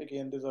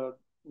 Again, these are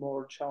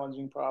more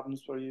challenging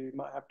problems for you. You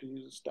might have to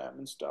use a stem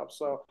and stuff.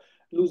 So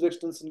loose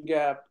extension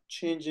gap,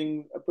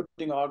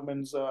 putting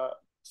augments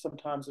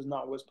sometimes is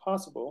not always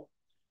possible.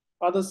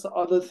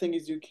 Other thing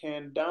is you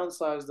can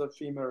downsize the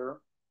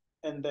femur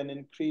and then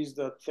increase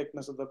the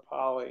thickness of the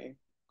poly.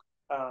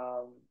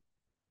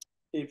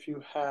 If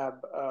you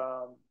have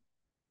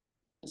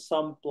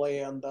some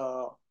play um,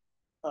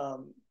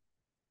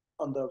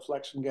 on the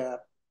flexion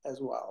gap as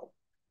well.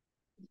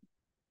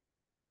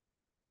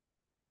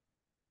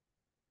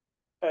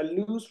 A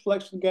loose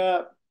flexion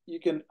gap, you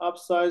can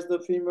upsize the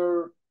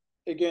femur.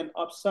 Again,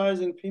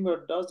 upsizing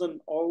femur doesn't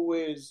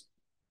always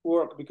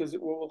work because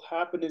what will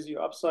happen is you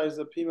upsize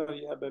the femur,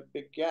 you have a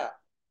big gap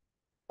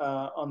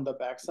on the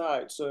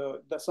backside. So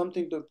that's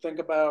something to think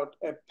about.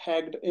 A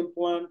pegged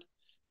implant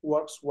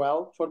works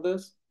well for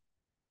this,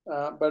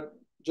 but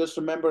just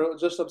remember,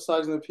 just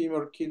upsizing the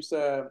femur keeps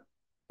it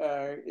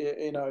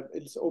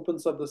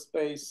opens up the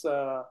space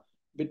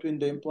between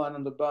the implant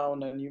and the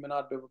bone, and you may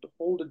not be able to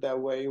hold it that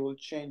way. It will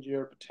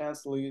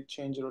potentially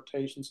change your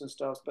rotations and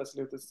stuff,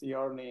 especially with the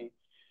CR knee.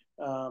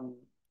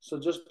 So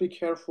just be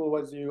careful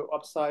as you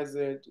upsize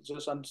it.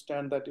 Just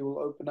understand that it will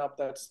open up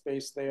that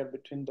space there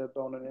between the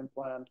bone and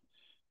implant.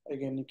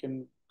 Again, you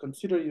can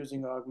consider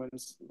using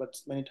augments, but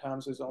many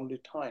times it's only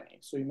tiny,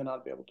 so you may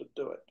not be able to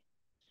do it.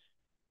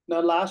 Now,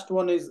 last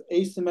one is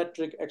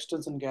asymmetric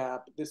extension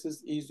gap. This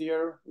is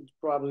easier. It's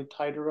probably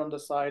tighter on the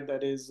side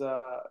that is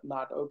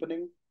not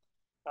opening.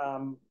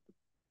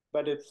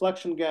 But a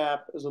flexion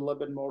gap is a little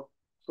bit more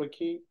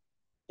tricky.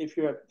 If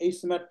you have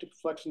asymmetric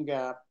flexion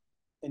gap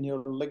and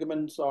your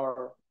ligaments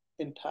are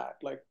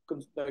intact, like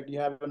you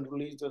haven't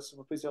released the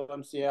superficial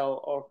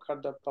MCL or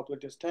cut the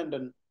popliteus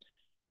tendon,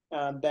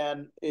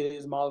 then it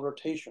is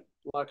malrotation.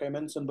 Like I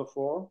mentioned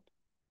before,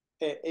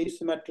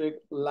 asymmetric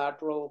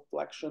lateral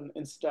flexion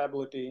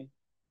instability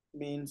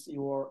means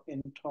you are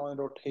internally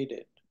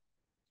rotated.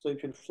 So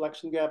if your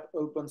flexion gap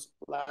opens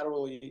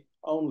laterally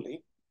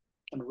only,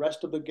 and the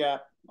rest of the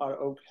gap are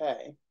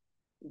okay,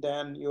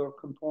 then your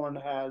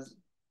component has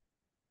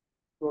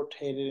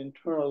rotated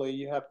internally.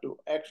 You have to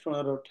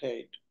externally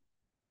rotate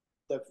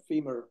the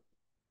femur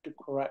to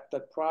correct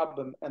that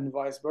problem, and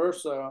vice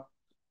versa.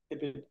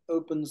 If it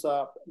opens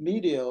up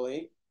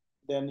medially,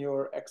 then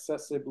you're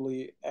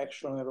excessively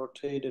externally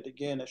rotated,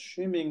 again,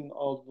 assuming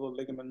all the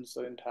ligaments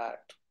are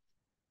intact.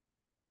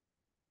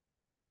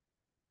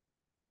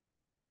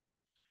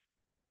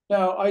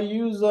 Now, I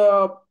use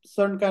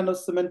certain kind of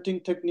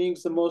cementing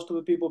techniques, and most of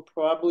the people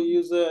probably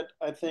use it.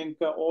 I think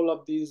all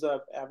of these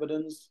have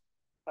evidence.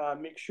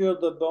 Make sure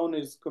the bone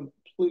is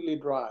completely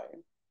dry,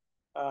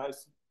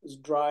 as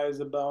dry as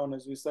a bone,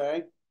 as we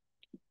say.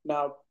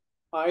 Now,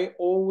 I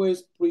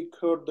always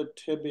pre-coat the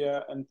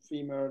tibia and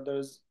femur.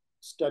 There's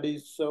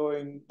studies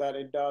showing that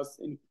it does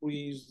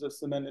increase the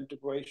cement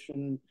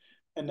integration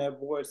and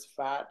avoids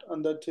fat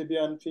on the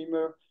tibia and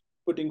femur.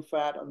 Putting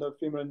fat on the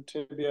femur and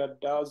tibia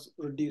does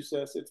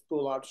reduces its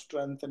pull-out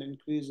strength and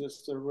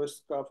increases the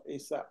risk of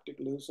aseptic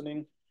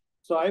loosening.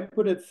 So I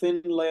put a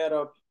thin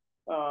layer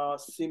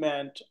of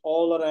cement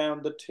all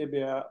around the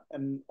tibia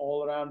and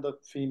all around the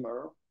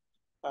femur,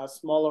 a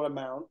smaller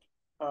amount,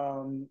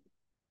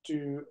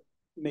 to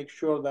make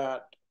sure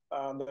that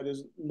there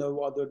is no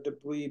other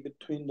debris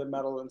between the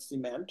metal and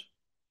cement.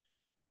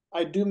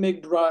 I do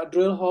make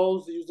drill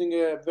holes using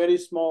a very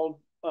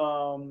small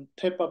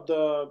tip of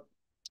the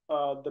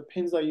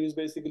pins I use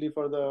basically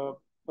for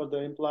the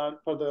implant,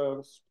 for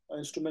the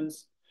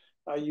instruments.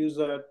 I use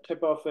a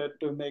tip of it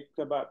to make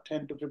about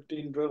 10 to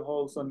 15 drill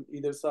holes on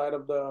either side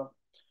of the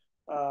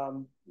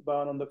bone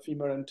on the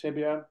femur and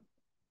tibia.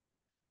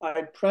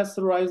 I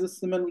pressurize the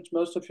cement, which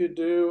most of you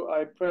do.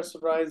 I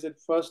pressurize it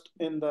first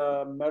in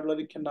the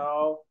medullary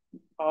canal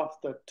of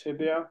the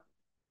tibia.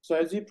 So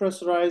as you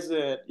pressurize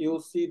it, you'll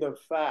see the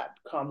fat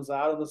comes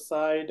out on the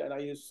side, and I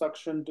use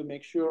suction to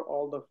make sure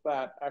all the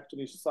fat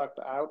actually sucked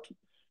out.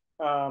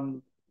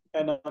 Um,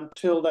 and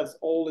until that's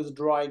all is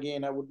dry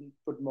again, I wouldn't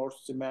put more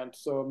cement.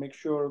 So make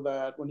sure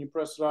that when you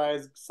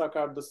pressurize, suck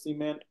out the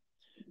cement,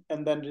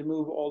 and then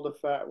remove all the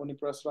fat when you're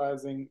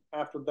pressurizing.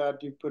 After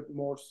that, you put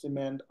more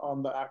cement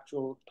on the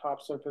actual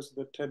top surface of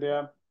the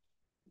tibia.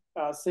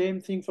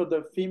 Same thing for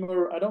the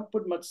femur. I don't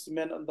put much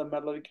cement on the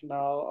medullary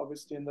canal.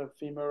 Obviously, in the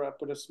femur, I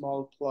put a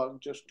small plug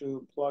just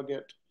to plug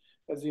it.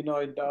 As you know,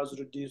 it does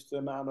reduce the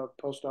amount of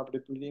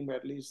postoperative bleeding by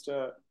at least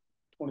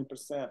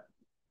 20%.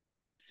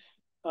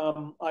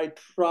 I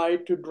try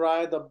to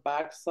dry the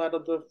backside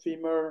of the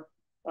femur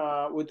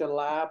with a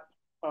lap,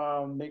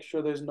 make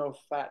sure there's no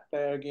fat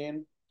there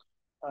again.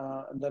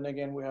 And then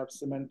again, we have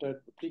cemented,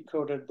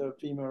 pre-coated the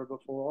femur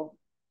before.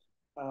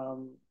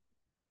 Um,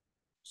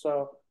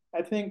 so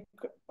I think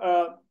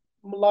a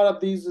lot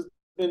of these has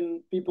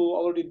been people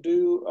already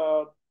do.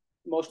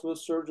 Most of the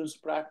surgeons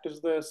practice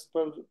this.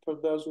 For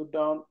those who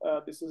don't,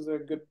 this is a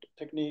good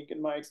technique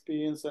in my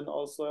experience and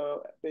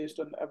also based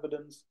on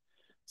evidence.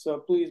 So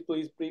please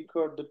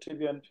pre-coat the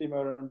tibia and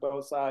femur on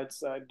both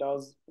sides. It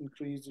does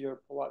increase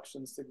your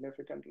production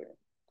significantly.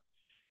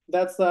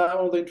 That's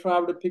all the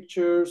intraoperative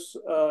pictures.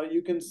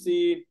 You can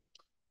see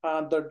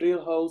the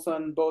drill holes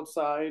on both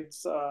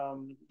sides.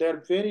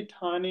 They're very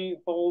tiny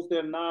holes.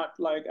 They're not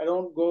like, I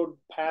don't go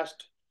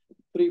past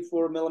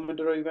 3-4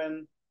 millimeter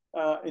even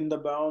in the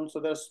bone. So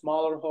they're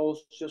smaller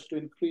holes just to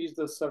increase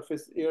the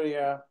surface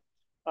area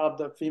of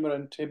the femur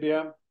and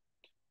tibia.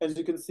 As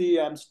you can see,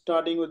 I'm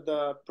starting with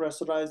the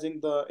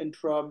pressurizing the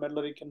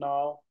intramedullary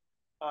canal.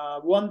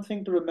 One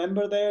thing to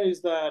remember there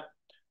is that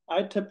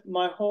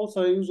my holes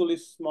are usually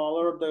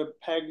smaller. The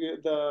peg,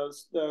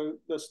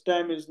 the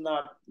stem is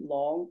not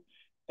long,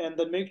 and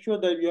then make sure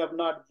that you have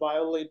not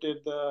violated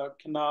the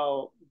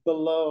canal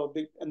below,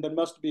 and there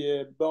must be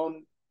a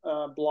bone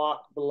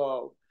block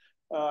below.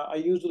 I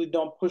usually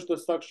don't push the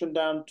suction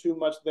down too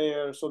much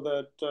there so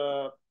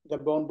that the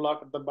bone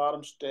block at the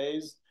bottom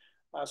stays,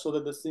 so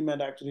that the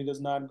cement actually does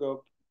not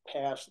go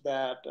past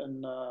that,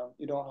 and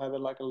you don't have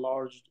like a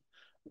large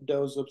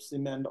dose of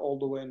cement all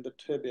the way in the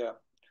tibia.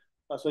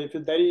 So if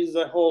there is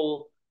a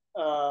hole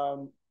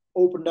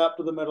opened up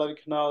to the medullary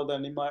canal,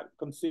 then you might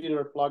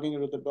consider plugging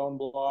it with a bone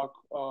block,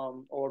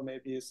 or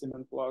maybe a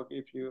cement plug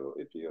if you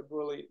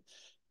really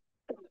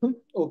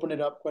open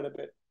it up quite a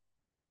bit.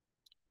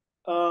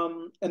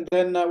 And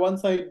then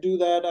once I do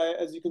that,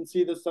 as you can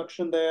see the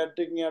suction there,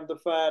 taking out the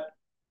fat,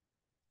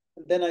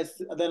 and then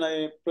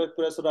I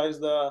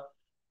pressurize the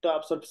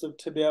top surface of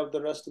tibia with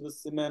the rest of the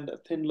cement, a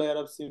thin layer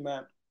of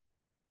cement.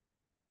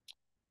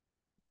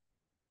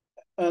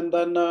 And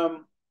then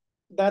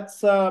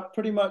that's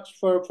pretty much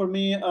for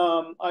me.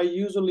 I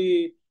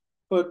usually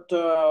put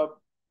the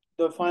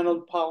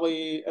final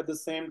poly at the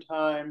same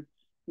time,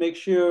 make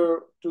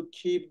sure to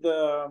keep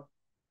the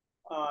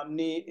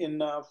knee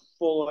in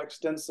full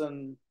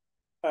extension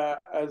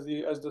as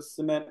the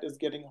cement is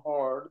getting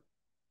hard.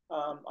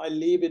 I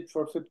leave it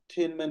for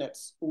 15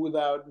 minutes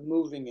without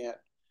moving it.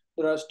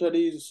 There are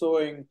studies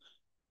showing,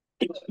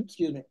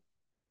 excuse me,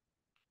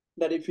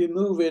 that if you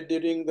move it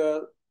during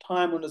the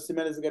time when the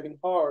cement is getting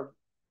hard,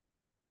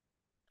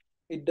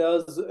 it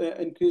does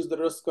increase the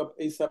risk of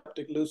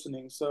aseptic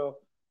loosening. So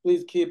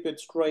please keep it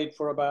straight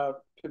for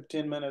about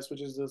 15 minutes,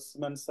 which is the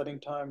cement setting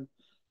time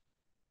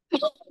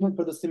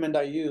for the cement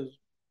I use.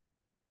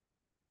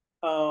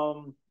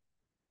 And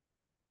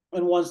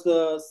once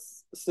the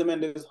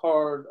cement is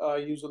hard, I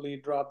usually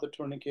drop the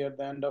tourniquet at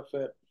the end of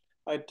it.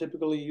 I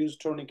typically use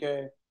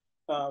tourniquet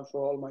for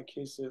all my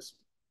cases.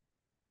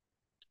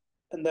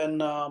 And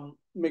then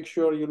make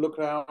sure you look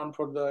around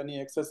for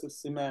any excessive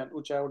cement,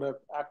 which I would have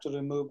actually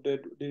removed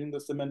it during the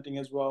cementing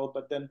as well.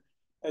 But then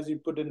as you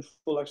put in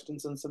full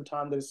extension,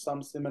 sometimes there's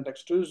some cement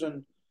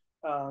extrusion.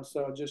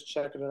 So just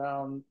check it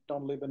around.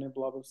 Don't leave any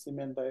blob of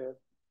cement there.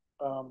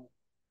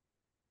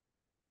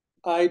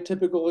 I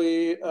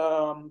typically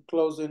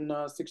close in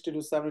 60 to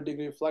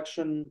 70-degree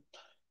flexion.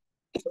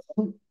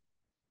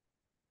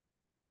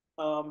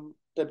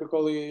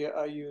 Typically,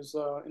 I use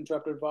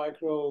intraoperative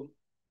Vicryl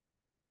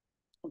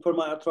for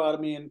my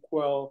arthrotomy and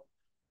quill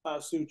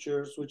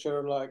sutures, which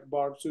are like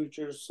barbed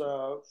sutures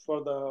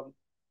for the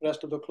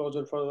rest of the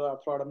closure for the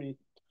arthrotomy.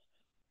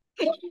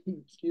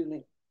 Excuse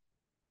me.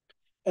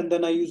 And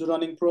then I use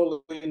running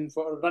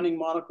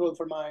monochrome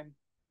for my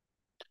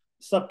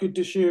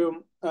subcutaneous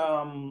tissue.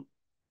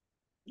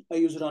 I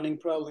use running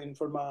proline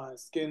for my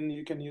skin.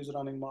 You can use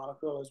running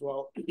monochrome as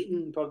well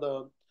for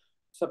the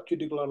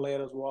subcuticular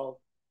layer as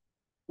well.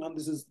 And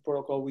this is the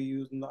protocol we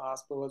use in the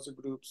hospital as a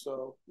group.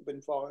 So I've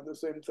been following the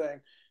same thing.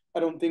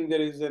 I don't think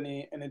there is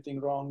anything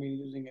wrong in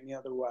using any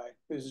other way.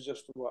 This is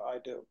just what I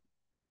do.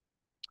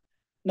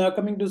 Now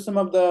coming to some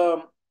of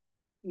the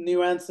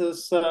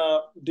nuances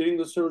during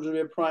the surgery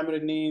of primary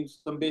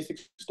needs, some basic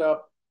stuff.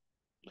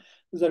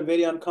 These are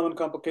very uncommon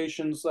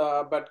complications,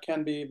 but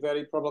can be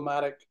very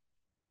problematic.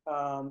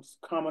 It's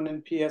common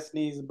in PS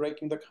knees,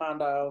 breaking the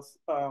condyles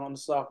on the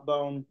soft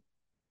bone.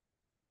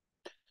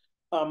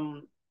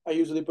 I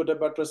usually put a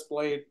buttress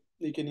plate.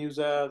 You can use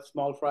a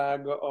small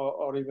frag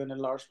or even a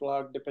large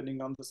frag,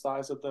 depending on the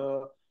size of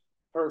the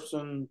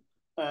person,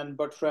 and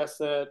buttress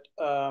it.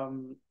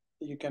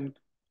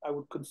 I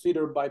would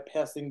consider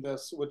bypassing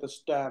this with a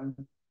stem.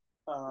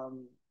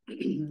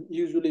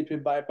 Usually, if you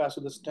bypass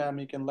with the stem,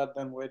 you can let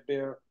them weight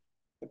bear.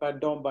 If I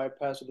don't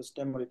bypass with the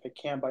stem, or if I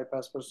can't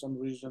bypass for some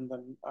reason,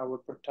 then I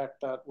would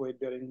protect that weight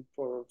bearing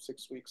for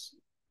 6 weeks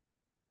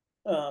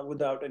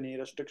without any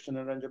restriction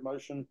in range of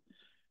motion.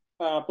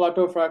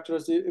 Plateau fracture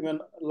is even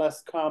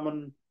less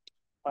common.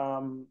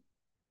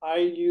 I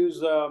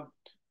use,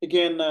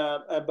 again,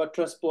 a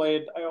buttress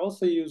plate. I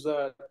also use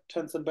a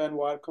tension band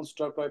wire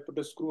construct. I put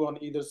a screw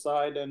on either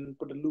side and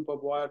put a loop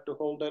of wire to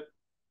hold it.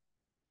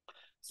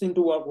 Seem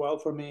to work well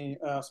for me,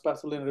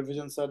 especially in a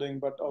revision setting,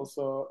 but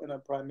also in a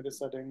primary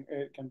setting,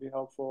 it can be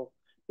helpful.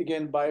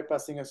 Again,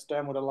 bypassing a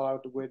stem would allow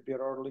it to weight bear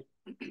early.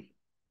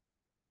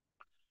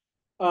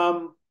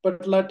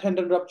 Patellar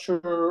tendon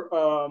rupture,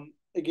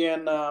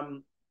 again,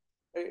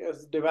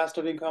 is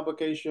devastating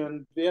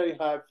complication, very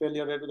high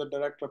failure rate with the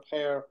direct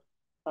repair.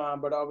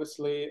 But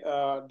obviously,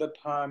 at that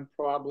time,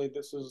 probably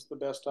this is the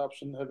best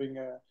option, having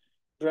a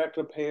direct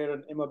repair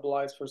and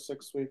immobilized for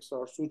 6 weeks,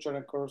 or suture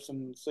and course,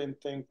 and same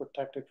thing,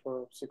 protected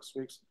for 6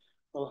 weeks.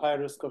 A little high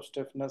risk of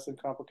stiffness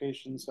and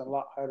complications, and a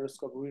lot high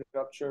risk of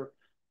re-rupture.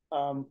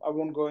 I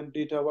won't go in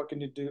detail what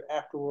can you do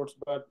afterwards,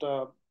 but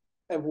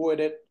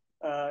avoid it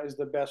is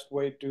the best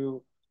way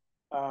to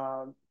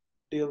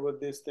deal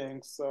with these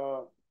things.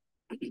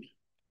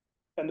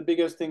 And the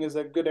biggest thing is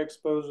a good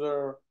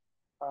exposure,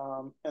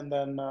 and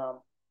then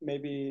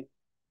maybe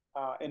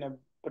in a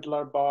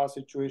patellar bar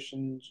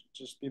situation,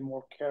 just be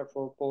more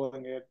careful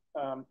pulling it.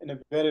 In a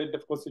very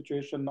difficult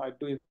situation, I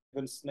do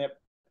even snip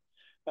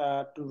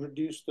to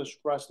reduce the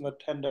stress in the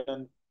tendon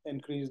and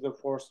increase the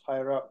force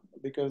higher up,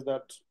 because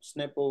that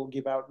snip will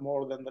give out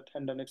more than the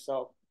tendon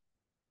itself.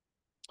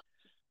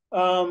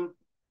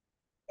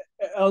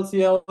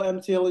 LCL,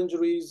 MCL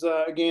injuries,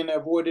 again,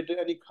 avoided at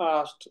any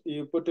cost.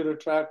 You put the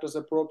retractors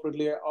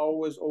appropriately. I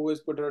always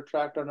put a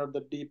retractor under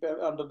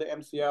the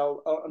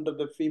MCL, under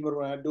the femur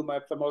when I do my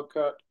femoral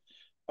cut.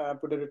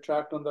 Put a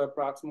retractor on the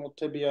proximal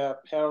tibia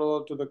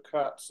parallel to the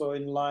cut, so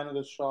in line with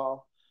the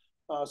shaw,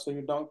 so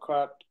you don't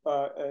cut.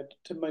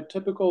 My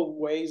typical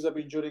ways of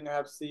injuring I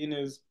have seen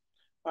is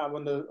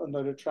when the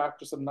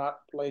retractors are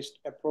not placed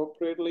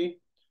appropriately.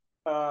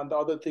 The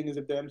other thing is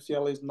if the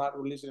MCL is not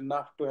released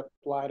enough to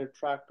apply a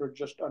retractor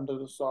just under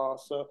the saw.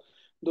 So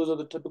those are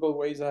the typical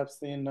ways I've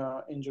seen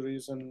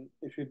injuries. And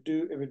if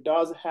it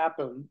does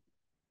happen,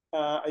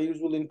 I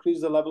usually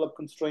increase the level of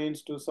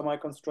constraints to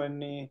semi-constrained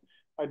knee.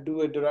 I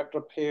do a direct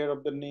repair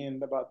of the knee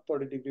in about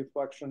 30-degree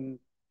flexion.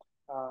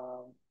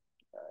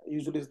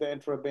 Usually it's the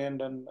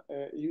intraband, and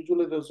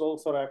usually the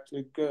results are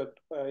actually good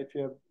if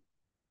you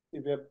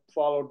have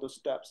followed the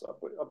steps up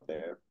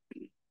there.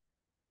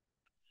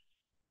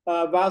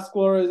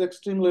 Vascular is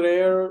extremely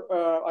rare.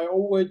 I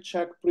always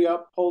check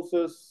pre-op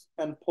pulses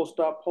and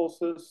post-op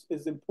pulses.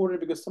 Is important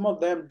because some of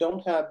them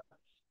don't have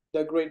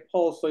the great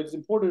pulse. So it's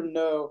important to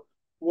know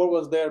what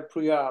was their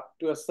pre-op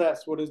to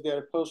assess what is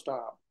their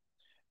post-op.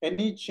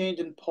 Any change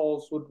in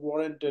pulse would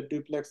warrant a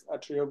duplex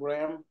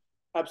arteriogram.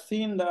 I've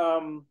seen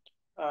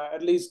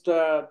at least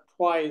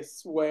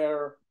twice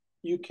where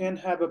you can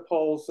have a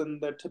pulse and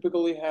they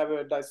typically have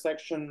a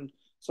dissection.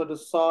 So the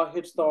saw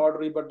hits the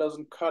artery but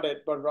doesn't cut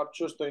it, but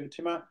ruptures the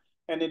intima,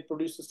 and it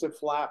produces a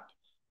flap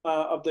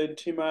of the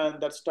intima,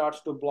 and that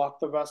starts to block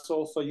the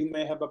vessel. So you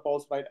may have a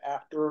pulse right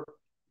after,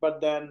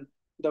 but then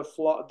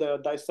the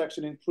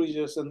dissection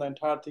increases and the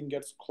entire thing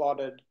gets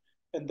clotted,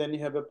 and then you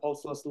have a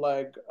pulseless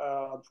leg.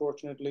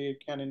 Unfortunately,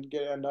 it can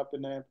end up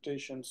in an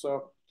amputation.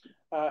 So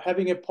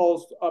having a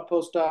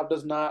post-op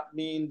does not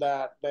mean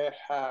that they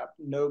have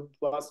no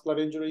vascular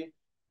injury,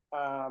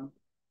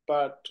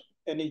 but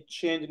any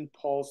change in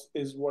pulse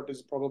is what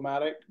is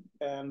problematic,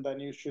 and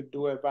then you should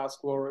do a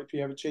vascular. If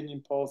you have a change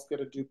in pulse,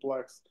 get a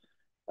duplex.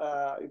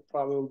 You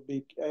probably will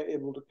be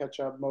able to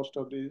catch up most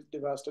of these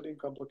devastating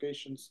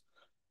complications.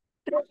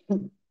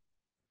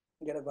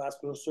 Get a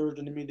vascular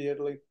surgeon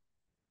immediately.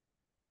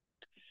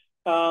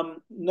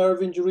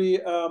 Nerve injury,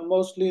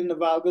 mostly in the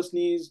valgus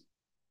knees.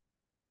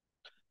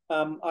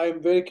 I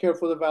am very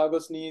careful of the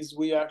valgus knees.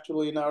 We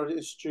actually, in our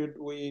institute,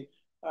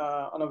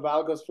 on a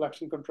valgus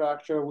flexion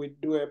contracture, we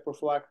do a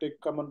prophylactic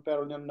common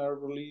peroneal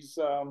nerve release.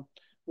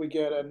 We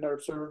get a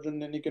nerve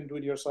surgeon, and you can do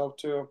it yourself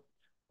too,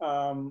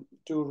 to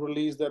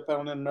release the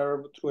peroneal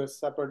nerve through a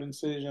separate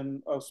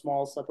incision, a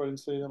small separate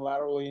incision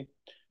laterally.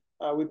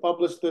 We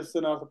published this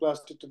in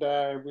Arthroplasty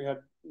Today. We had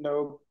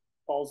no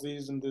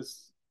palsies in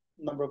this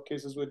number of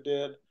cases we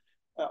did.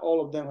 All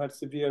of them had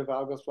severe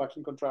valgus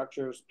flexion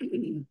contractures.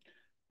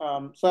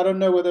 So I don't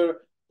know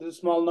whether the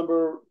small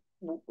number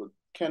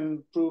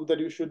can prove that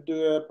you should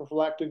do a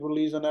prophylactic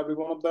release on every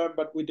one of them,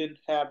 but we didn't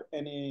have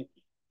any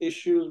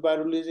issues by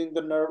releasing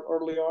the nerve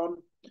early on.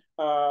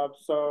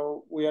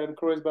 So we are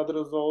encouraged by the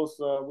results.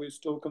 We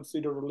still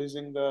consider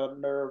releasing the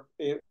nerve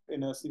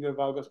in a severe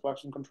valgus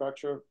flexion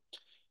contracture.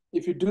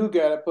 If you do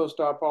get a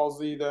post-op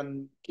palsy,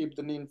 then keep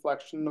the knee in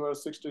flexion over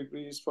 60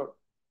 degrees for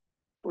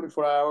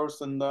 24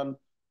 hours, and then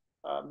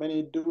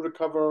many do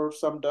recover,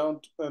 some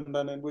don't, and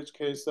then in which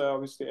case,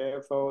 obviously,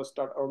 AFO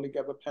start early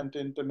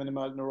gabapentin to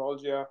minimize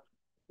neuralgia.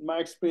 In my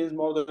experience,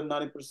 more than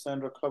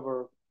 90%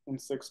 recover in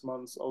 6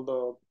 months,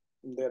 although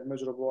they're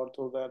miserable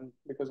until then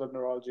because of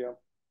neuralgia.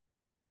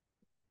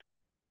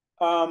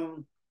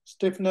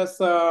 Stiffness,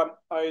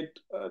 I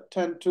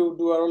tend to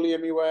do early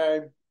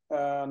MUA,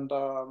 and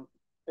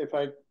if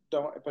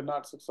I'm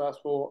not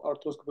successful,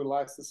 arthroscopy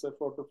lysis at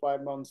 4 to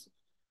 5 months.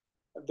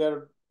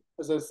 There,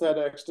 as I said,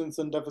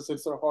 extension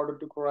deficits are harder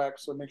to correct,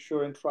 so make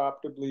sure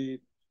intraoperatively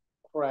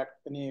correct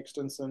any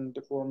extension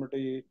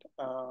deformity,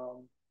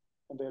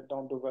 and they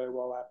don't do very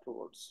well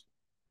afterwards.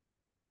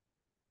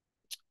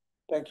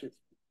 Thank you.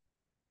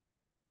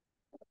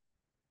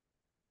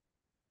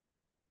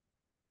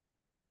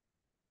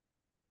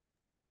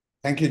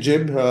 Thank you,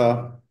 Jib,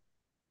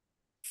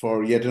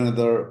 for yet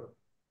another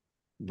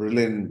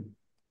brilliant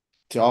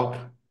talk.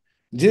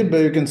 Jib,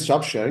 you can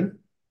stop sharing.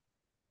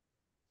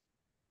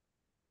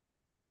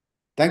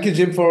 Thank you,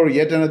 Jim, for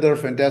yet another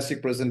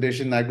fantastic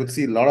presentation. I could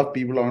see a lot of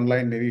people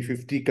online, maybe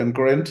 50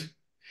 concurrent,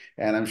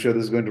 and I'm sure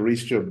this is going to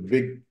reach to a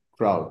big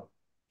crowd.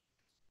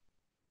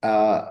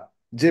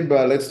 Jib,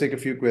 let's take a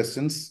few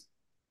questions.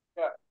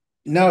 Yeah.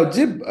 Now,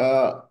 Jib,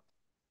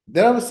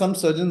 there are some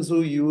surgeons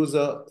who use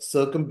a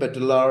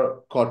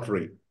circumpatellar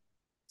cautery,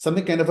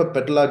 something kind of a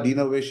patellar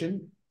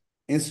denervation,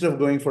 instead of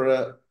going for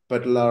a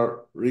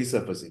patellar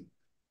resurfacing.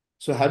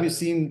 So have you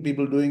seen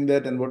people doing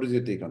that, and what is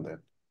your take on that?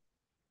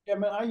 Yeah, I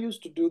mean, I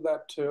used to do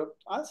that too.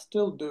 I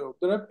still do.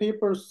 There are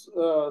papers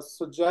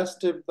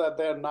suggestive that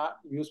they're not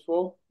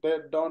useful. They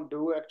don't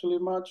do actually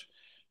much.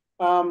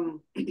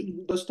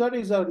 The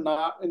studies are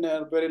not in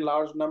a very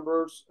large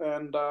numbers,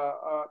 and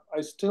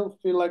I still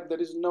feel like there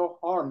is no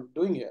harm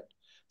doing it.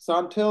 So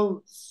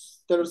until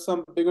there are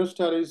some bigger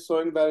studies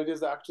showing that it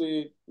is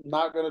actually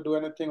not going to do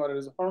anything or it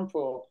is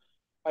harmful,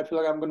 I feel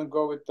like I'm going to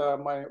go with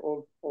my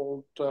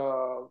old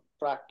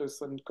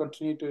practice and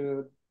continue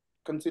to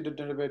consider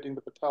denervating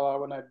the patella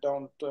when I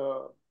don't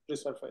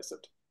resurface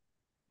it.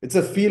 It's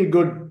a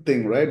feel-good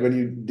thing, right? When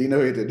you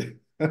denervate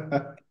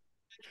it.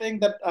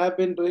 Think that I've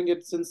been doing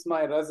it since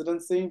my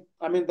residency.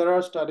 I mean, there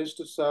are studies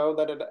to show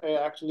that it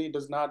actually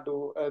does not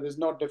do, there's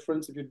no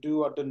difference if you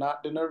do or do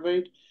not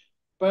denervate.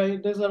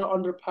 But these are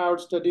underpowered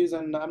studies,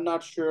 and I'm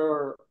not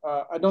sure,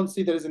 I don't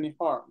see there is any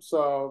harm.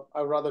 So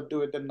I'd rather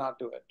do it than not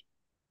do it.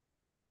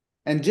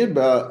 And Jib,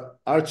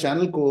 our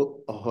channel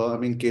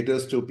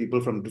caters to people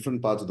from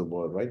different parts of the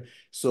world, right?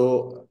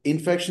 So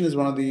infection is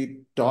one of the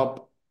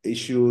top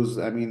issues.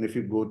 I mean, if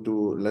you go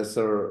to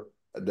lesser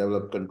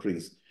developed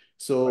countries. Right.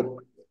 So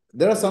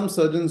there are some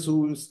surgeons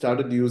who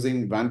started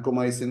using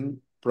vancomycin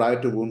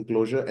prior to wound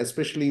closure,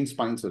 especially in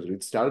spine surgery.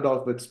 It started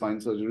off with spine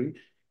surgery.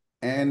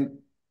 And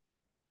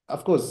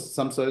of course,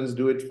 some surgeons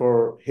do it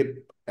for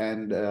hip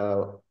and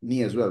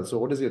knee as well. So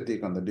what is your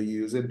take on that? Do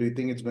you use it? Do you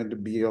think it's going to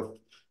be of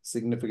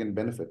significant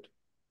benefit?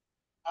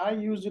 I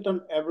use it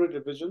on every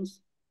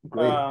revisions.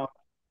 Great. I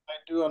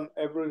do on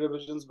every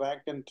revisions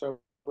back and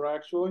Tobra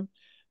actually.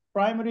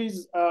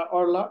 Primaries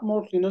are a lot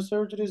more cleaner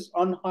surgeries.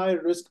 On high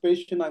risk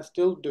patient, I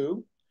still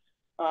do.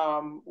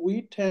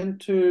 We tend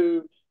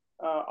to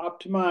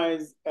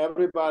optimize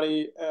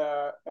everybody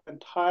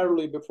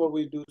entirely before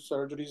we do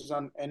surgeries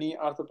on any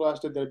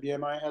arthroplasty. Their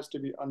BMI has to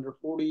be under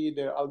 40,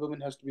 their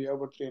albumin has to be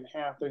over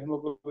 3.5, their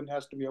hemoglobin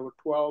has to be over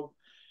 12,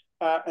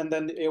 and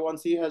then the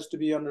A1C has to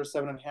be under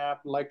 7.5,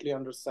 likely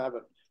under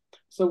 7.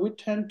 So we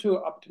tend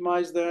to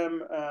optimize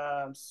them.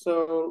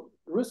 So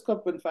risk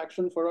of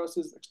infection for us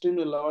is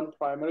extremely low on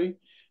primary,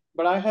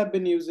 but I have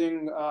been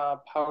using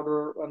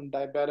powder on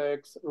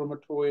diabetics,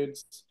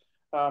 rheumatoids,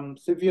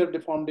 severe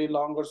deformity,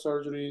 longer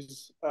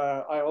surgeries.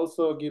 I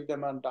also give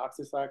them on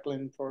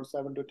doxycycline for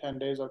 7 to 10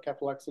 days or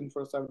cefalexin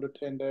for 7 to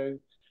 10 days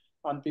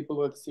on people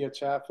with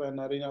CHF and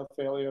renal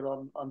failure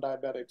on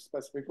diabetics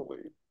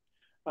specifically.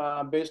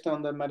 Based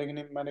on the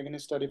Medigani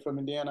study from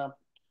Indiana,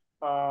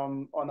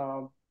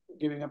 on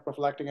giving a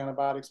prophylactic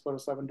antibiotics for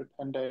 7 to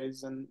 10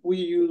 days. And we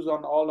use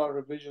on all our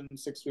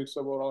revisions 6 weeks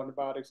of oral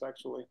antibiotics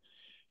actually.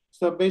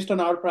 So based on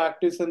our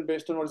practice and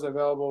based on what is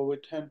available, we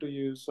tend to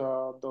use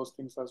those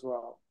things as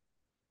well.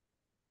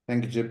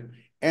 Thank you, Jib.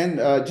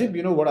 And Jib,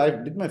 you know what? I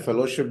did my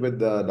fellowship with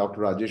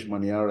Dr. Rajesh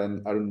Maniar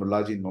and Arun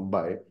Mullaji in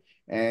Mumbai.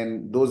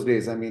 And those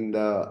days, I mean,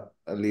 the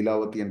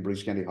Leelavati and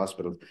Breach Candy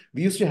hospitals,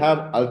 we used to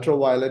have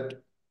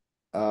ultraviolet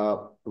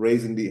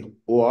rays in the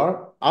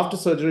OR. After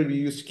surgery, we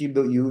used to keep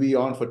the UV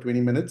on for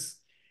 20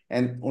 minutes.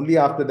 And only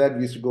after that,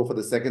 we used to go for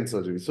the second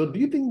surgery. So do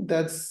you think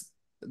that's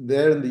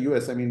there in the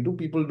US? I mean, do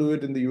people do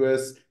it in the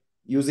US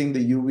using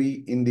the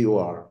UV in the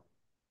OR?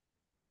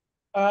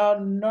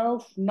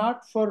 No,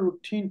 not for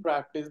routine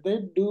practice. They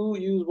do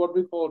use what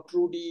we call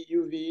true D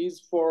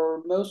UVs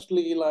for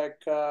mostly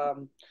uh,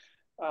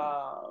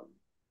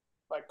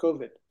 like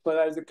COVID. But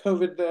as a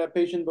COVID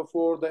patient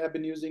before, they have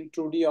been using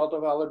true D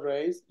ultraviolet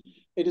rays.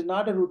 It is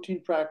not a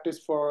routine practice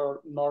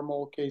for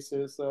normal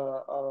cases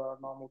or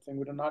a normal thing.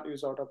 We do not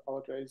use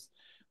ultraviolet rays.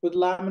 With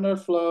laminar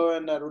flow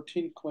and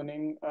routine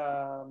cleaning,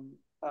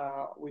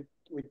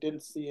 we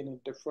didn't see any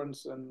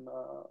difference in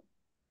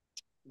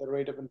the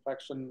rate of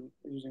infection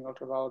using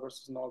ultraviolet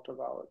versus no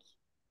ultraviolets.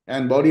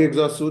 And body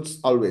exhaust suits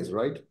always,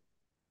 right?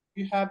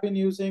 We have been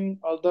using,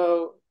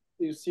 although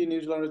you see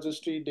New Zealand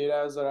registry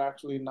data are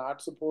actually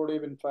not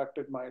supportive. In fact,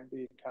 it might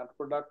be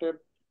counterproductive.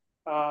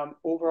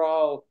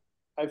 Overall,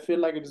 I feel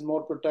like it is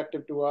more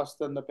protective to us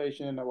than the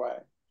patient in a way.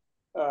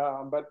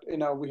 But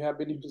we have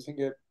been using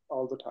it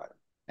all the time.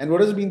 And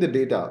what has been the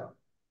data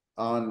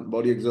on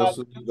body Uh, exhaust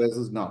suits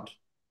versus not?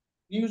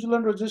 New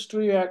Zealand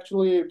registry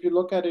actually, if you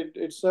look at it,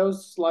 it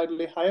shows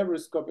slightly higher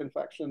risk of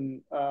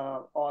infection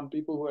on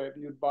people who have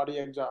used body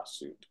exhaust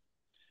suit.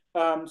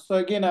 So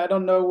again, I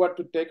don't know what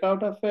to take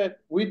out of it.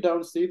 We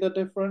don't see the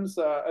difference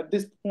at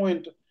this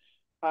point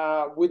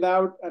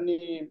without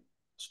any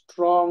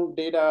strong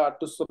data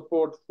to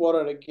support for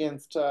or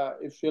against.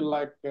 I feel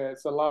like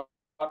it's a lot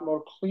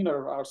more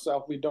cleaner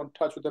ourselves. We don't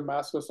touch with a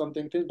mask or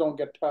something. Things don't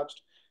get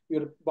touched.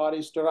 Your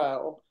body's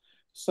sterile.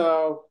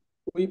 So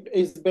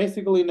it's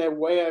basically in a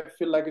way I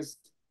feel like it's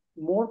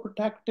more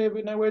protective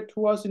in a way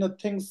to us.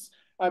 Things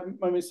I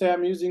mean, say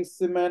I'm using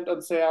cement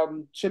and say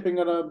I'm chipping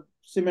on a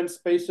cement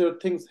spacer,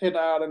 things hit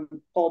out and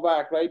fall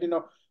back, right?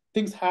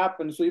 Things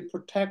happen, so it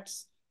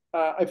protects.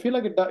 I feel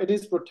like it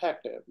is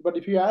protective. But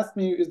if you ask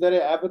me, is there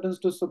evidence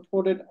to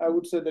support it? I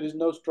would say there is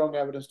no strong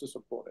evidence to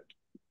support it.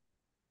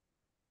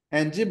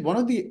 And Jim, one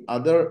of the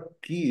other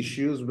key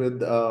issues with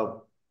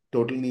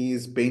total knee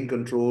is pain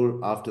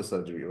control after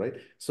surgery, right?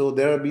 So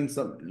there have been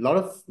some lot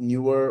of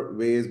newer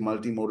ways,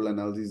 multimodal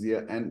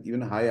analgesia, and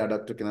even high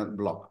adductor canal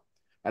block.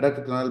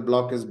 Adductor canal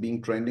block is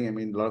being trending. I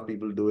mean, a lot of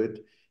people do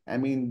it. I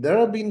mean, there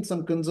have been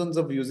some concerns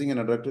of using an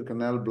adductor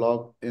canal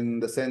block in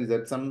the sense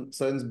that some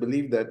surgeons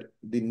believe that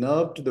the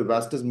nerve to the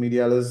vastus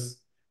medialis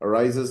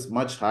arises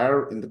much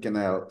higher in the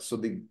canal.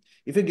 So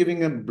if you're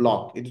giving a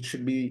block, it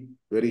should be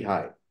very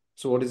high.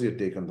 So what is your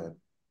take on that?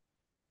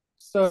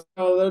 So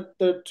there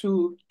are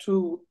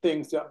two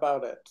things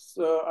about it.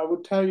 So I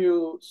would tell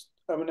you,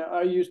 I mean,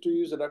 I used to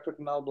use electric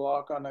canal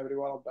block on every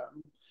one of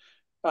them.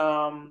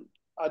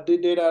 The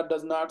data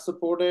does not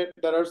support it.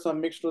 There are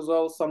some mixed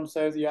results. Some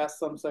says yes,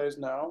 some says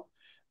no.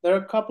 There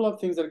are a couple of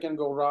things that can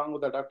go wrong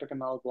with the adductor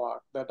canal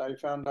block that I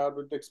found out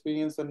with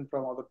experience and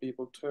from other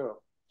people too.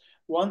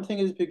 One thing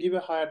is if you give a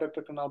high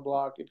adductor canal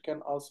block, it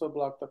can also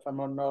block the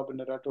femoral nerve in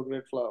the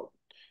retrograde flow.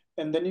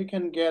 And then you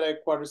can get a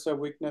quadricep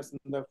weakness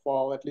in the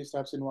fall. At least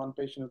I've seen one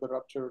patient with a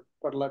ruptured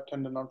quadriceps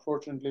tendon,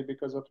 unfortunately,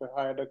 because of a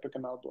high adductor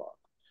canal block.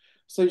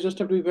 So you just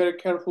have to be very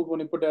careful when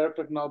you put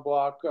adductor canal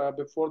block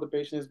before the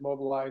patient is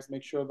mobilized.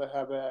 Make sure they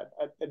have an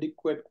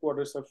adequate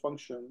quadricep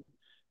function,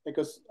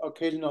 because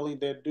occasionally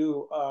they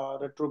do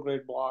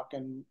retrograde block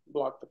and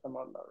block the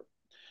femoral nerve.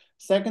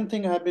 Second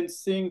thing, I've been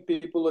seeing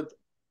people with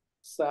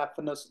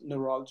saphenous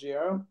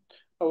neuralgia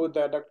with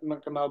the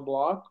adductor canal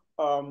block.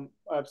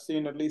 I've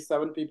seen at least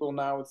 7 people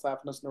now with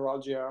saphenous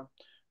neuralgia,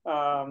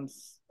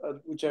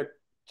 which I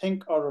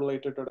think are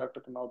related to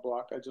adductor canal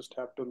block. I just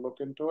have to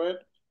look into it.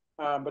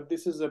 But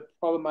this is a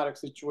problematic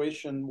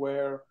situation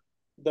where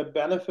the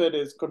benefit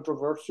is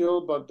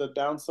controversial, but the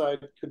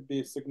downside could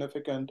be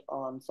significant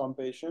on some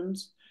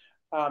patients.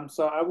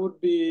 So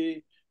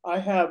I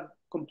have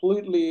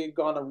completely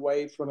gone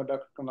away from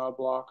adductor canal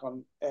block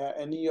on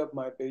any of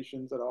my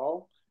patients at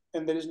all.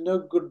 And there is no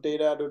good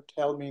data to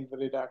tell me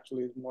that it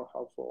actually is more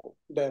helpful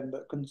than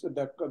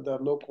the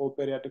local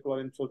periarticular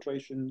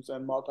infiltrations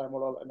and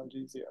multimodal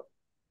analgesia.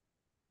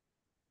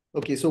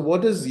 Okay, so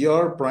what is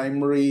your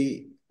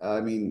primary,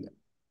 I mean,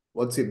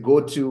 what's your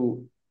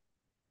go-to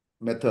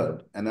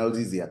method,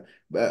 analgesia?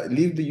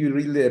 You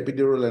read the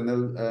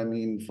epidural, I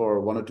mean, for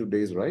 1 or 2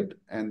 days, right?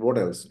 And what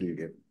else do you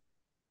give?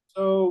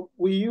 So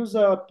we use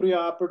a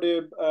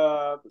preoperative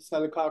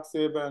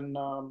celecoxib and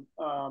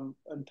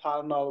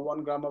Tylenol,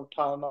 1 gram of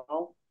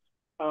Tylenol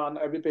on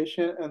every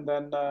patient, and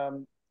then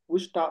we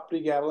stopped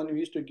pregabalin. We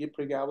used to give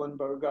pregabalin,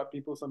 but we got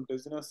people some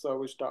dizziness, so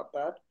we stopped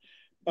that.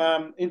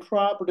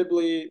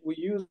 Intraoperatively, we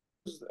use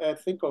a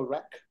thing called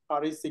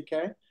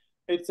RECK.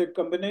 It's a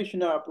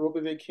combination of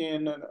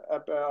ropivacaine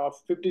of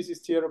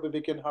 50-60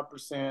 ropivacaine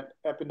 100%,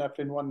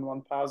 epinephrine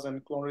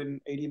 1,000, chlorine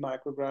 80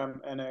 microgram,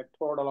 and a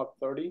chloridol of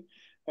 30,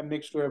 and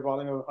mixed to a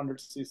volume of 100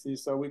 cc.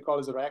 So we call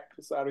it RECK,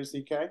 it's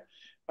RECK.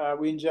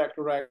 We inject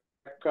RECK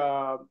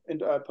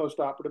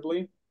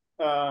post-operatively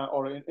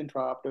or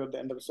intraoperative at the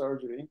end of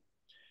surgery.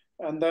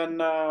 And then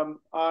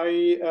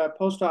I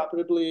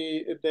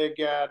post-operatively, they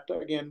get,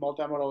 again,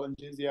 multimodal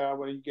analgesia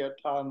where you get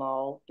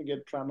Tylenol, you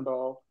get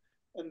tramadol,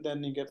 and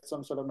then you get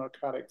some sort of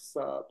narcotics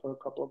for a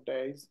couple of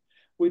days.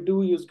 We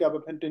do use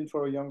gabapentin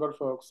for younger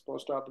folks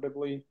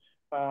post-operatively.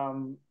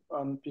 On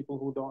people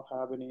who don't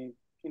have any,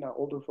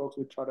 older folks,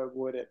 we try to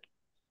avoid it.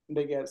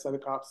 they get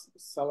Celecox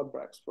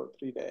Celebrex for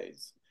 3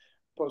 days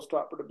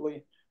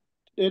postoperatively.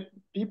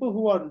 People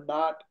who are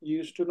not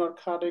used to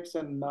narcotics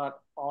and not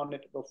on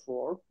it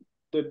before,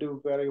 they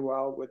do very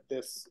well with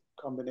this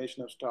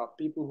combination of stuff.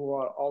 People who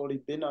are already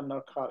been on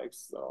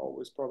narcotics are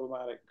always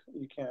problematic.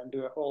 You can't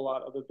do a whole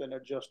lot other than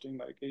adjusting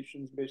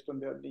medications based on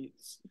their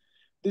needs.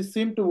 This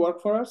seemed to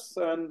work for us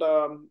and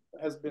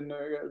has been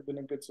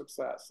a good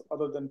success,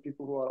 other than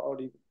people who are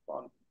already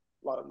on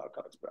a lot of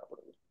narcotics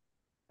preoperatively.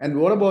 And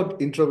what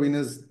about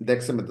intravenous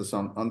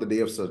dexamethasone on the day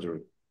of surgery?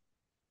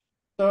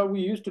 So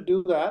we used to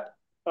do that.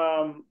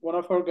 One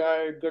of our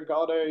guy,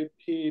 Gagade,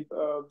 he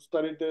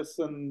studied this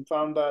and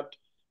found that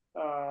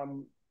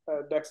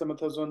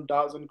dexamethasone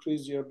does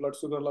increase your blood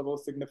sugar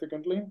levels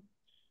significantly.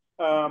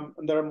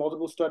 And there are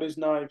multiple studies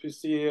now. If you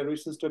see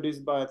recent studies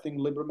by, I think,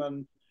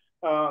 Lieberman,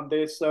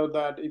 they showed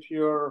that if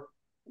you're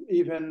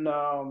even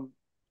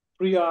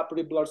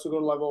preoperative blood sugar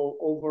level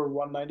over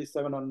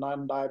 197 on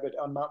non-diabetic,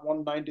 on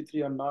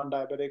 193 on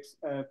non-diabetics,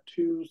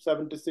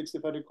 276,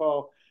 if I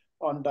recall,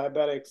 on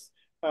diabetics,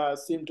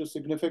 seem to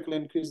significantly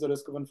increase the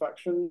risk of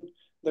infection.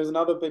 There's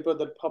another paper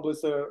that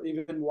published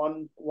even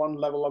one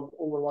level of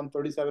over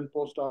 137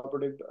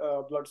 postoperative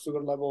blood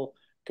sugar level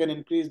can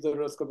increase the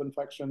risk of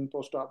infection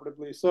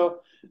postoperatively.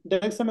 So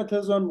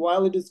dexamethasone,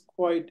 while it is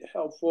quite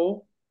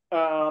helpful,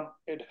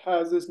 it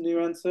has its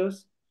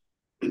nuances.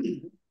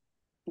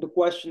 The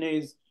question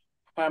is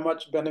how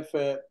much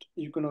benefit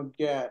you're going to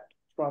get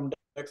from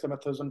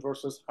dexamethasone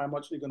versus how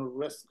much you're going to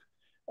risk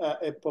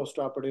a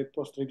postoperative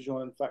posterior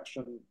joint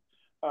infection.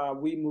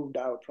 We moved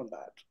out from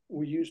that.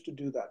 We used to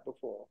do that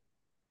before.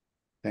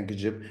 Thank you,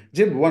 Jib.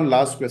 Jib, one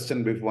last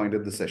question before we end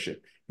up the session.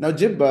 Now,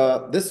 Jib,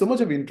 there's so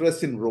much of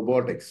interest in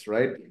robotics,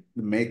 right?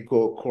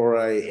 Mako,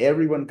 Korai,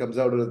 everyone comes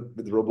out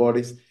with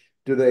robotics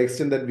to the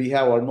extent that we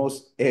have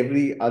almost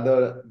every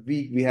other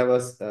week, we have a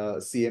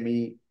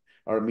CME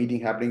or a meeting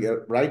happening.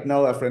 Right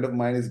now, a friend of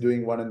mine is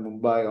doing one in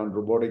Mumbai on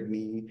robotic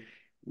knee,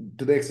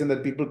 to the extent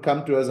that people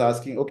come to us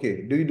asking,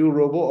 okay, do you do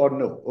robo or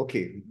no?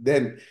 Okay,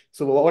 then,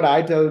 so what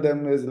I tell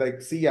them is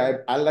like, see,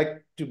 I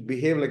like to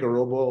behave like a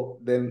robo,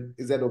 then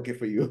is that okay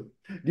for you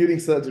during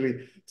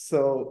surgery?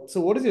 So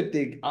what is your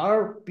take?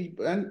 Are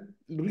people, and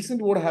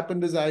recently what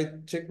happened is I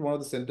checked one of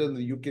the centers in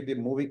the UK, they're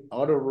moving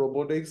out of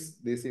robotics.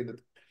 They say that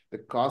the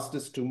cost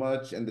is too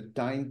much and the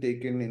time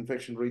taken,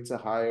 infection rates are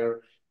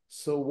higher.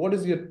 So what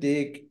is your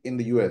take in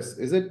the US?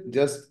 Is it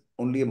just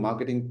only a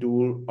marketing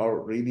tool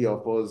or really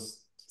offers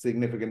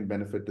significant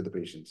benefit to the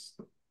patients?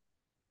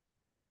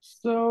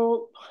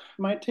 So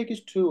my take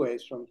is two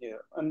ways from here,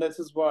 and this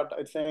is what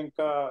I think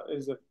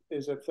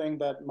is a thing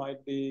that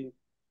might be,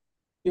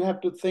 you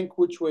have to think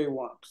which way you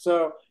want.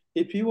 So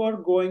if you are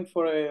going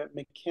for a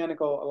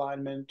mechanical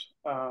alignment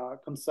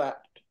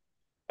concept,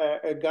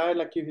 a guy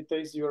like you who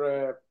thinks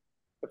you're a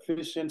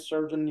efficient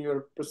surgeon,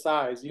 you're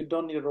precise, you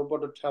don't need a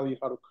robot to tell you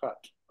how to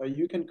cut.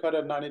 You can cut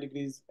at 90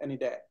 degrees any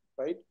day,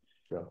 right?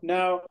 Sure.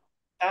 Now,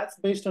 that's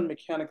based on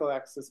mechanical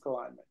axis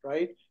alignment,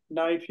 right?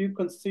 Now, if you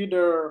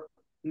consider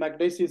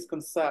McDacy's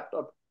concept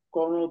of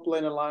coronal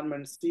plane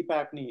alignment,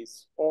 CPAC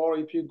knees, or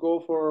if you go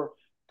for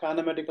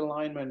kinematic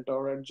alignment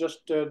or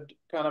adjusted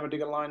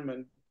kinematic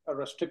alignment, a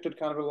restricted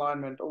kinematic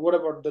alignment, or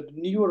whatever the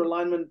newer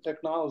alignment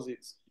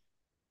technologies,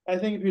 I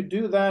think if you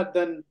do that,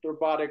 then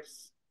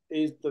robotics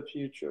is the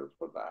future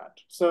for that.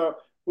 So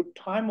with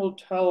time will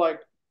tell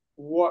like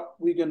what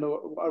we can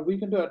do. Are we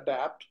going to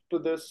adapt to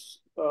this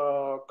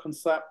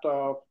concept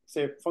of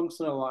say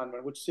functional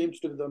alignment, which seems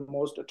to be the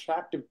most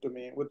attractive to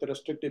me with the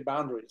restricted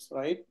boundaries,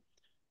 right?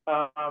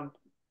 Um,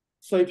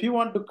 so if you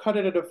want to cut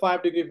it at a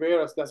 5-degree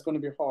varus, that's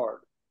going to be hard.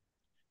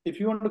 If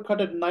you want to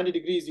cut it 90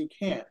 degrees, you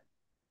can,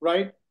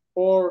 right?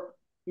 Or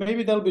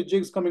maybe there'll be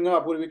jigs coming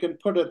up where we can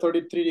put a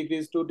 33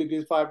 degrees, 2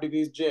 degrees, 5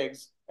 degrees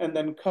jigs and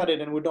then cut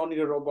it, and we don't need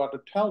a robot to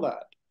tell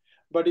that.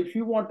 But if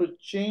you want to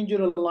change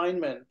your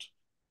alignment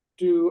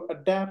to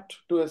adapt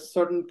to a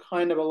certain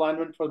kind of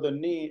alignment for the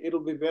knee,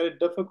 it'll be very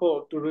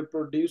difficult to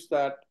reproduce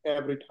that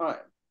every time.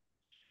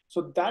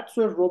 So that's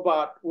where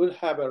robot will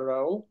have a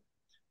role.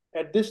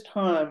 At this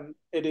time,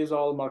 it is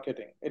all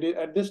marketing.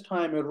 At this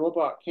time, a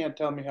robot can't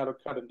tell me how to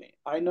cut a knee.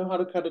 I know how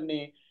to cut a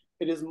knee.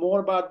 It is more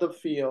about the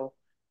feel.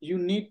 You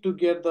need to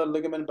get the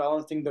ligament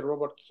balancing the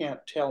robot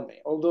can't tell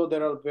me. Although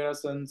there are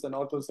Verisense and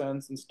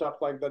OrthoSense and stuff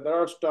like that, there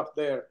are stuff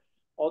there.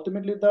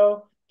 Ultimately,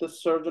 though, the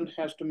surgeon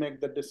has to make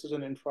the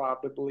decision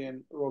intraoperatively,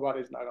 and robot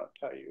is not going to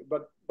tell you.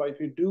 But if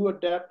you do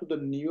adapt to the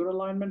newer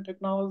alignment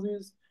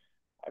technologies,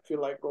 I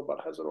feel like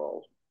robot has a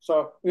role.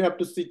 So we have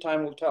to see.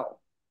 Time will tell.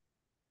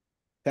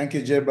 Thank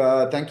you, Jib.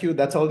 Thank you.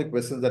 That's all the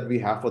questions that we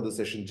have for the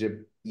session,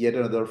 Jib. Yet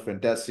another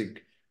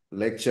fantastic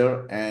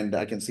lecture, and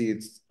I can see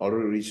it's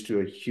already reached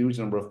to a huge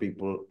number of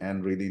people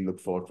and really look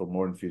forward for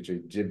more in future.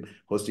 Jib,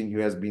 hosting you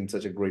has been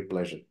such a great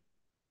pleasure.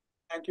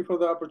 Thank you for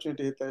the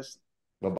opportunity, Hitesh.